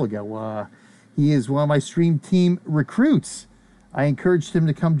little while ago, he is one of my stream team recruits. I encouraged him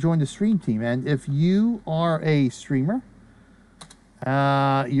to come join the stream team. And if you are a streamer,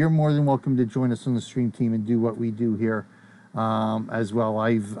 you're more than welcome to join us on the stream team and do what we do here as well.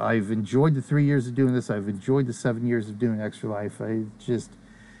 I've enjoyed the 3 years of doing this. I've enjoyed the 7 years of doing Extra Life.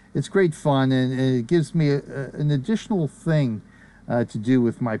 It's great fun, and it gives me an additional thing to do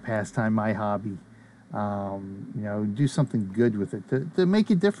with my pastime, my hobby. You know, do something good with it to make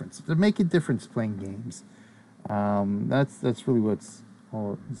a difference. To make a difference playing games. That's really what's.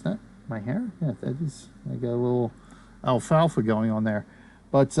 Oh, is that my hair? Yeah, that is. I got a little alfalfa going on there,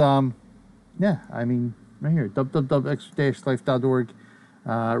 but yeah. I mean, right here, www.extra-life.org.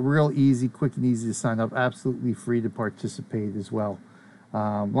 Real easy, quick and easy to sign up. Absolutely free to participate as well.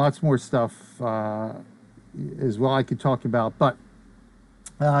 Lots more stuff as well I could talk about, but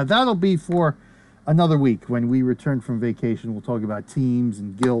That'll be for another week. When we return from vacation, we'll talk about teams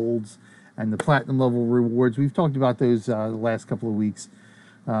and guilds and the platinum level rewards. We've talked about those the last couple of weeks.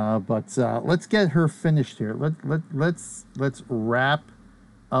 But let's get her finished here. Let's wrap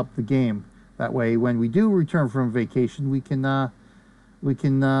up the game. That way, when we do return from vacation, we can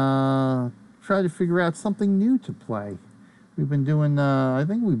try to figure out something new to play. We've been doing, I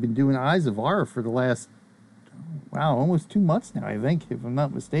think we've been doing Eyes of Horror for the last, wow, almost 2 months now, I think, if I'm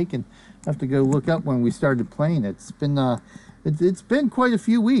not mistaken. I have to go look up when we started playing it. It's been quite a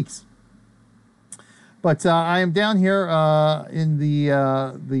few weeks. But I am down here in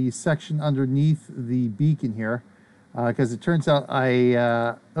the section underneath the beacon here, because it turns out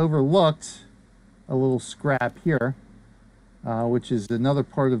I overlooked a little scrap here, which is another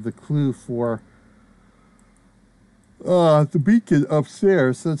part of the clue for the beacon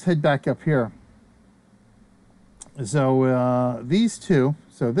upstairs. So let's head back up here. So these two,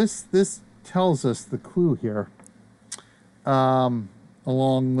 so this tells us the clue here,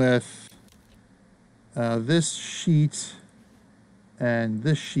 along with this sheet and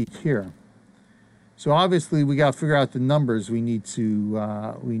this sheet here. So obviously we got to figure out the numbers we need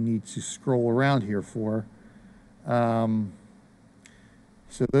to scroll around here for. So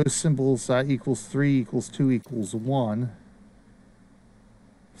those symbols equals 3, equals 2, equals 1.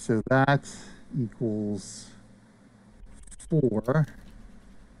 So that equals 4.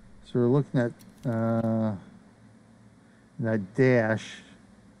 So we're looking at that dash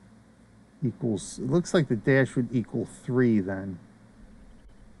equals, it looks like the dash would equal 3 then.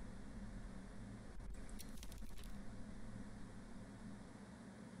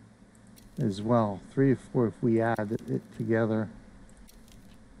 As well, 3 or 4 if we add it together.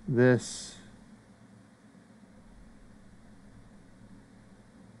 This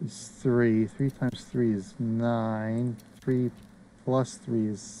is 3. 3 times 3 is 9. 3 plus 3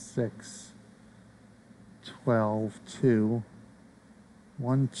 is 6. 12, 2.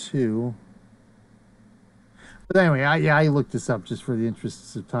 1, 2. But anyway, I looked this up just for the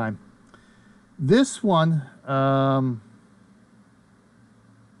interests of time. This one,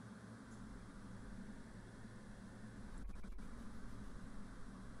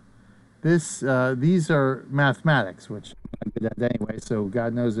 these are mathematics, which I'm good at anyway, so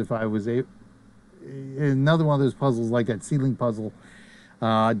God knows if I was another one of those puzzles, like that ceiling puzzle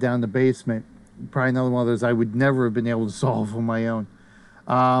down the basement, probably another one of those I would never have been able to solve on my own.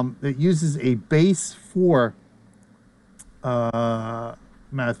 It uses a base 4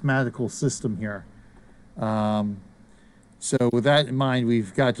 mathematical system here. So with that in mind,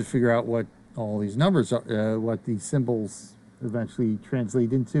 we've got to figure out what all these numbers are, what these symbols eventually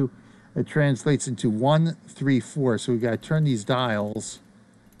translate into. It translates into 1, 3, 4. So we got to turn these dials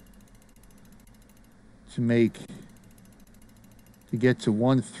to get to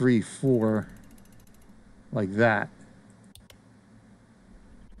 1, 3, 4 like that.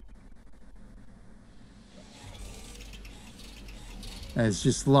 And it's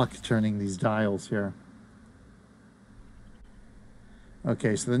just luck turning these dials here.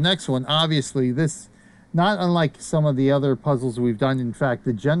 Okay, so the next one, obviously this, not unlike some of the other puzzles we've done. In fact,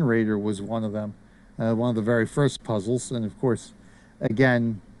 the generator was one of them, one of the very first puzzles. And of course,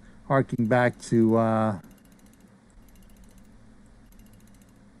 again, harking back to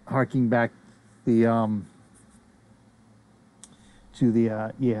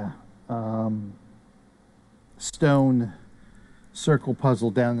stone circle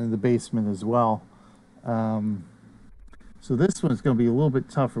puzzle down in the basement as well. So this one's going to be a little bit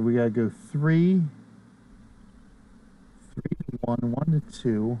tougher. We got to go 3, 3 to 1, 1 to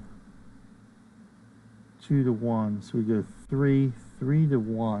 2, 2 to 1. So we go 3, 3 to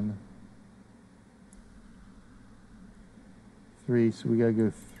 1, 3. So we got to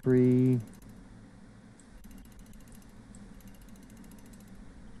go 3,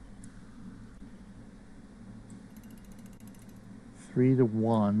 3 to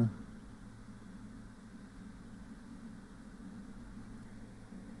 1.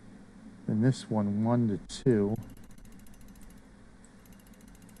 And this one, 1 to 2.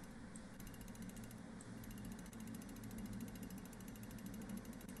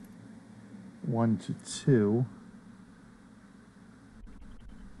 One to 2.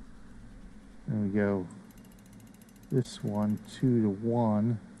 There we go. This one, 2 to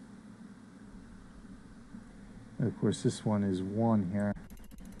 1. And of course, this one is 1 here.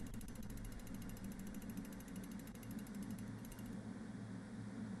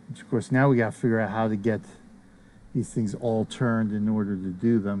 Which, of course, now we got to figure out how to get these things all turned in order to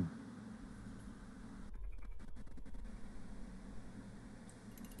do them.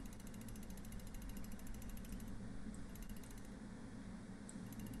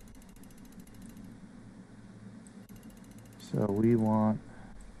 So we want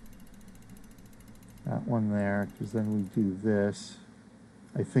that one there, because then we do this.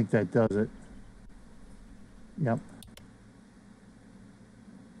 I think that does it. Yep.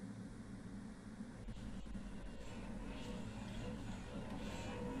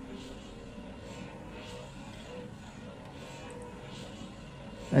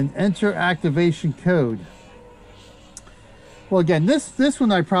 And enter activation code. Well, again, this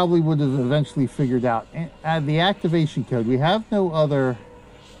one I probably would have eventually figured out. Add the activation code. We have no other,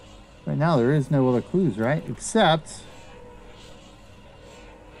 right now there is no other clues, right? Except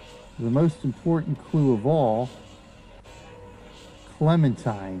the most important clue of all,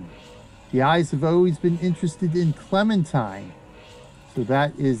 Clementine. The eyes have always been interested in Clementine. So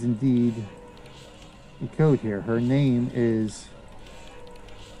that is indeed the code here. Her name is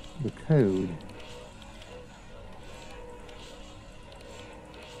the code.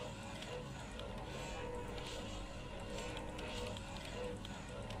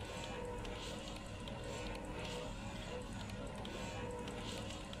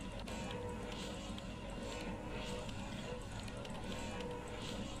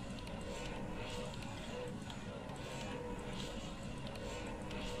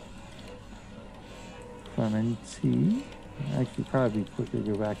 Clementine. Actually, probably quicker to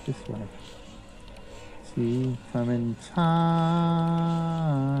go back this way. See, Clementine.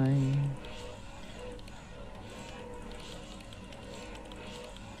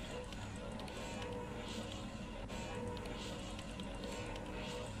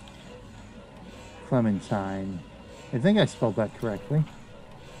 Clementine. I think I spelled that correctly.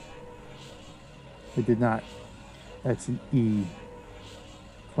 I did not. That's an E.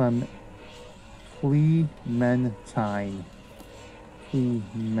 Clementine. Clementine.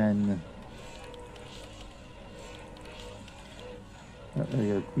 Oh, there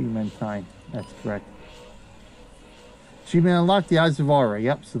you go. Clementine. That's correct. She may unlock the eyes of Aura.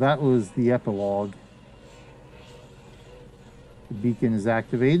 Yep, so that was the epilogue. The beacon is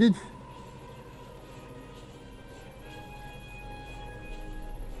activated.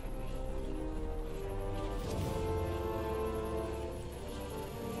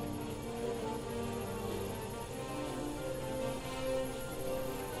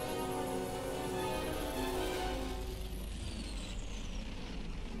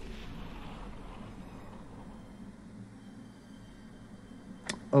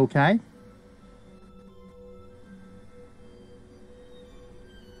 Okay.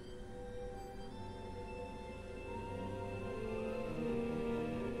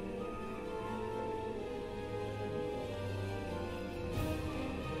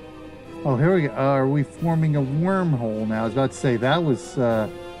 Oh, here we go. Are we forming a wormhole now? I was about to say, that was... So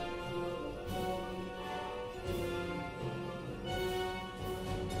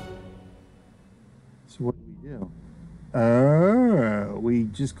what do we do? Oh, we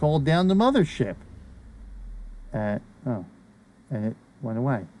just called down the mothership. Oh, and it went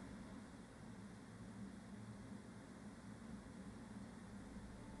away.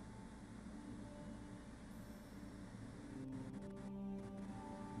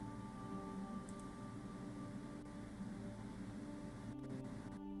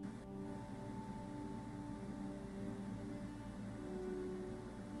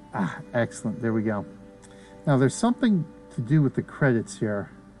 Ah, excellent. There we go. Now, there's something to do with the credits here.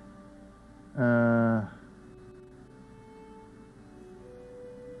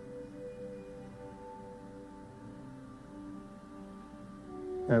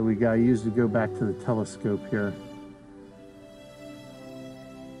 That we got to use to go back to the telescope here.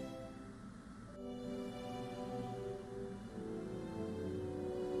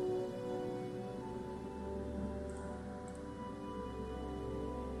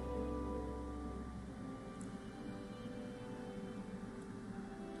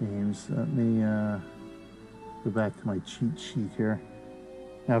 Games. Let me go back to my cheat sheet here.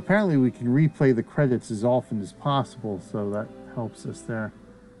 Now, apparently we can replay the credits as often as possible, so that helps us there.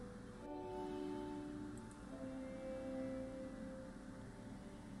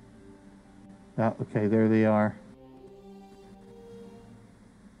 Ah, okay, there they are.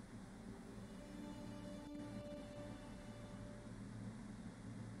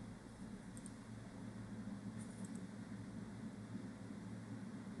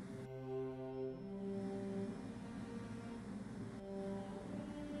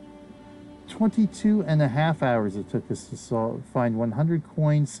 $22.5 hours it took us to find 100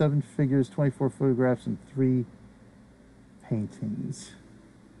 coins, 7 figures, 24 photographs, and 3 paintings.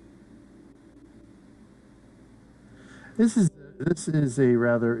 This is a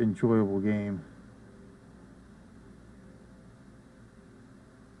rather enjoyable game.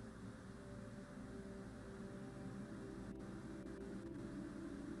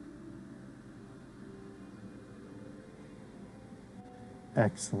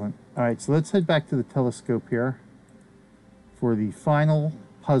 Excellent. All right, so let's head back to the telescope here for the final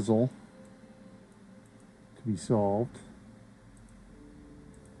puzzle to be solved.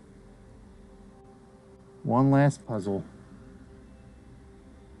 One last puzzle.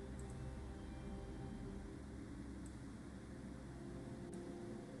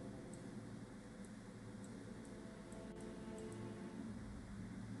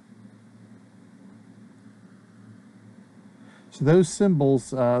 So those symbols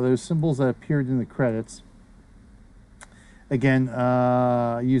that appeared in the credits, again,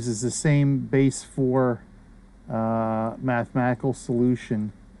 uses the same base 4 mathematical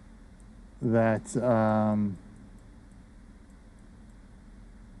solution that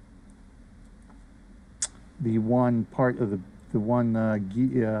the one part of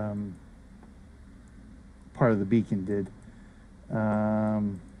part of the beacon did.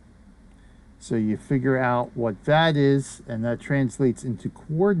 So you figure out what that is, and that translates into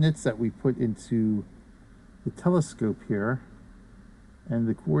coordinates that we put into the telescope here. And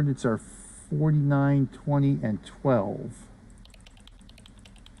the coordinates are 49, 20, and 12.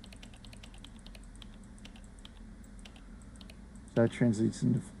 So that translates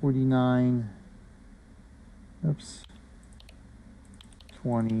into 49,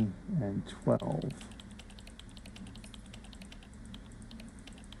 20, and 12.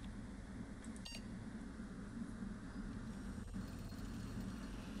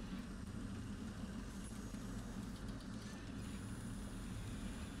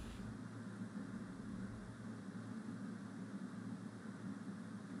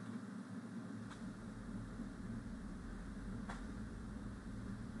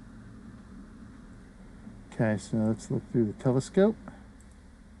 Okay, so let's look through the telescope.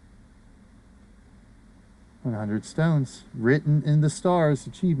 100 stones. Written in the stars.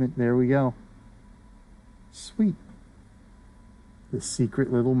 Achievement. There we go. Sweet. The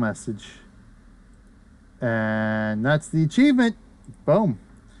secret little message. And that's the achievement. Boom.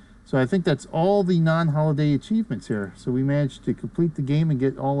 So I think that's all the non-holiday achievements here. So we managed to complete the game and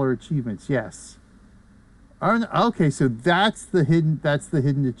get all our achievements. Yes. Okay, so that's the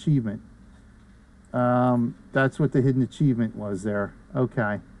hidden achievement. That's what the hidden achievement was there.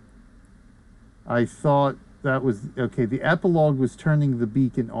 Okay. I thought that was, okay, the epilogue was turning the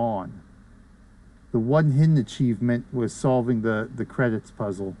beacon on. The one hidden achievement was solving the credits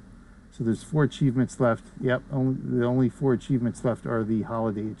puzzle. So there's 4 achievements left. Yep, the only 4 achievements left are the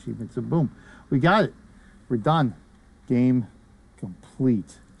holiday achievements. So boom, we got it. We're done. Game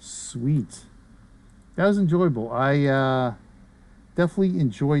complete. Sweet. That was enjoyable. I definitely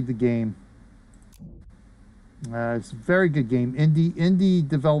enjoyed the game. It's a very good game, indie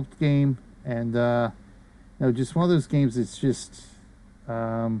developed game, and you know, just one of those games that's just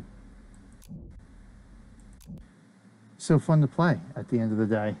so fun to play at the end of the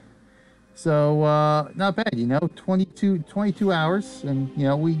day. So not bad, you know, 22 hours, and you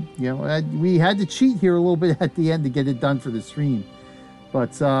know, we had to cheat here a little bit at the end to get it done for the stream,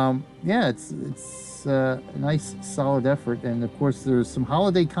 but yeah, it's a nice solid effort, and of course there's some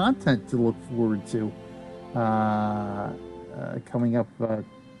holiday content to look forward to coming up, you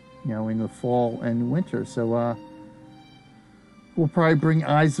know, in the fall and winter. So we'll probably bring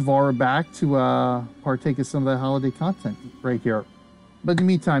Eyes of Aura back to partake of some of that holiday content right here. But in the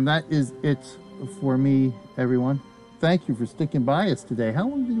meantime, that is it for me, everyone. Thank you for sticking by us today. How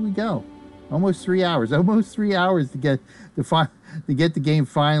long did we go? Almost 3 hours. Almost 3 hours to get the game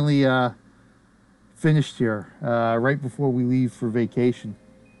finally finished here, right before we leave for vacation.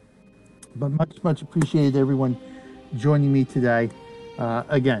 But much appreciated everyone joining me today.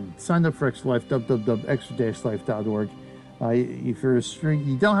 Again, sign up for Extra Life, www.extra-life.org. If you're a streamer,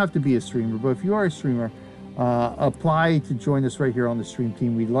 you don't have to be a streamer, but if you are a streamer, apply to join us right here on the stream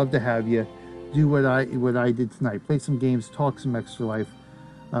team. We'd love to have you. Do what I did tonight. Play some games, talk some Extra Life.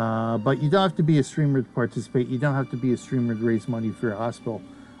 But you don't have to be a streamer to participate. You don't have to be a streamer to raise money for your hospital.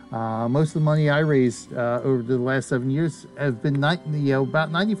 Most of the money I raised over the last 7 years have been, about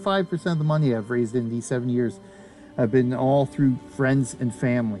 95% of the money I've raised in these 7 years have been all through friends and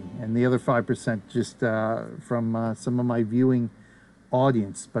family, and the other 5% just from some of my viewing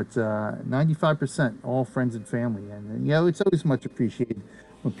audience. But 95% all friends and family, and you know, it's always much appreciated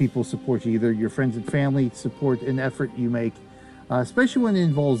when people support you. Either your friends and family support an effort you make, especially when it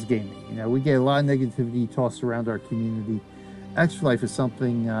involves gaming. You know, we get a lot of negativity tossed around our community. Extra Life is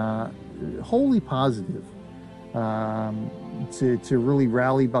something wholly positive to really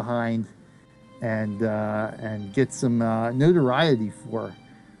rally behind and get some notoriety for,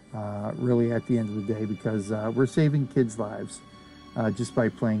 really, at the end of the day, because we're saving kids' lives just by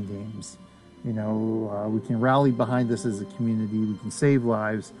playing games. You know, we can rally behind this as a community. We can save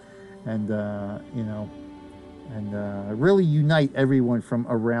lives, and you know, and really unite everyone from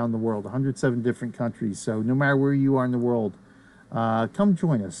around the world. 107 different countries. So no matter where you are in the world, come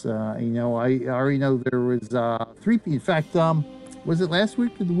join us. You know, I already know there was three. In fact, was it last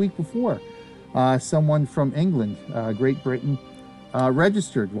week or the week before? Someone from England, Great Britain,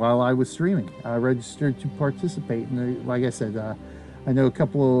 registered while I was streaming. Registered to participate, and like I said. I know a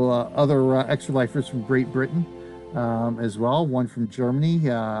couple of other extra lifers from Great Britain as well. One from Germany,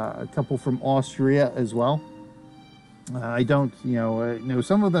 a couple from Austria as well. I don't, you know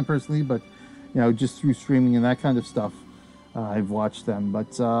some of them personally, but you know, just through streaming and that kind of stuff, I've watched them.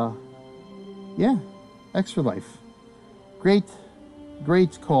 But yeah, Extra Life, great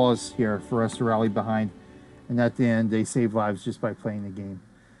cause here for us to rally behind, and at the end, they save lives just by playing the game.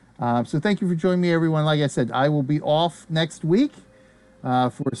 So thank you for joining me, everyone. Like I said, I will be off next week.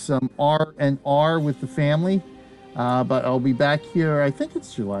 For some R&R with the family, but I'll be back here. I think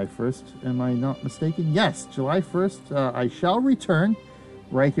it's July 1st. Am I not mistaken? Yes, July 1st. I shall return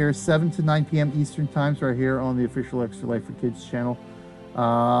right here, 7 to 9 p.m. Eastern times, right here on the official Extra Life for Kids channel,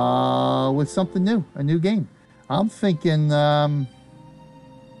 with something new, a new game. I'm thinking a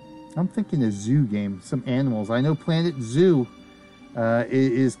zoo game, some animals. I know Planet Zoo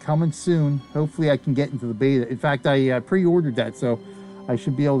is coming soon. Hopefully, I can get into the beta. In fact, I pre-ordered that, so I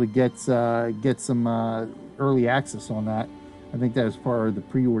should be able to get some early access on that. I think that was part of the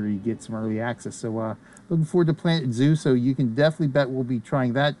pre-order. You get some early access. So looking forward to Planet Zoo. So you can definitely bet we'll be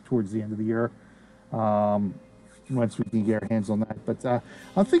trying that towards the end of the year, once we can get our hands on that. But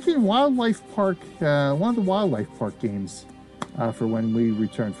I'm thinking Wildlife Park, one of the Wildlife Park games for when we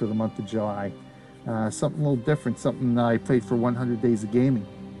return for the month of July. Something a little different. Something I played for 100 Days of Gaming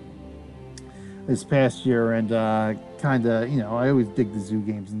this past year, and kind of, you know, I always dig the zoo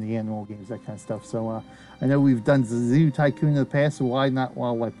games and the animal games, that kind of stuff. So I know we've done the Zoo Tycoon in the past, so why not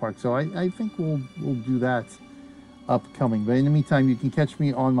Wildlife Park? So I think we'll do that upcoming. But in the meantime, you can catch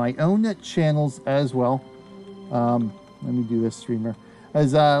me on my own channels as well. Let me do this, streamer.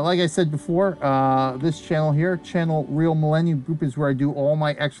 As like I said before, this channel here, Channel Real Millennium Group, is where I do all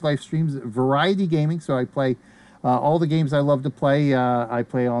my Extra Life streams, variety gaming. So I play all the games I love to play. I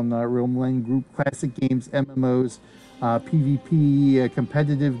play on Real Millennium Group, classic games, MMOs, PvP,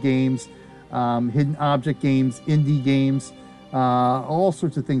 competitive games, hidden object games, indie games, all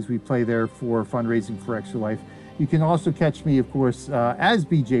sorts of things we play there for fundraising for Extra Life. You can also catch me, of course, as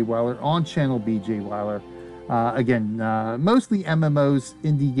BJ Weiler on Channel BJ Weiler. Again, mostly MMOs,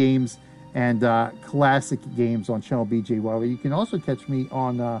 indie games, and classic games on Channel BJ Weiler. You can also catch me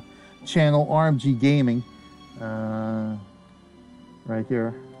on Channel RMG Gaming, right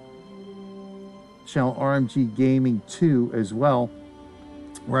here. Channel RMG Gaming 2 as well,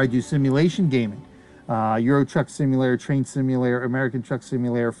 where I do simulation gaming. Euro Truck Simulator, Train Simulator, American Truck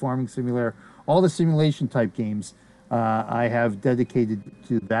Simulator, Farming Simulator, all the simulation type games I have dedicated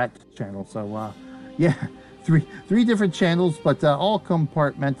to that channel. So yeah, three different channels, but all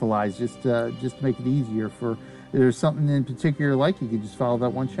compartmentalized, just to make it easier. For if there's something in particular like, you can just follow that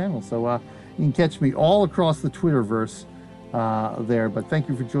one channel. So you can catch me all across the Twitterverse there. But thank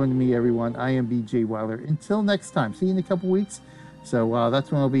you for joining me, everyone. I am BJ Weiler. Until next time, see you in a couple weeks. So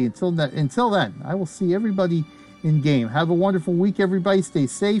that's when I'll be. Until then, I will see everybody in game. Have a wonderful week, everybody. Stay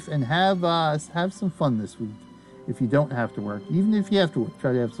safe and have some fun this week. If you don't have to work, even if you have to work,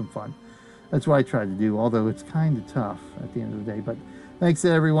 try to have some fun. That's what I try to do, although it's kind of tough at the end of the day. But thanks to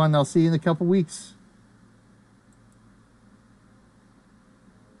everyone. I'll see you in a couple weeks.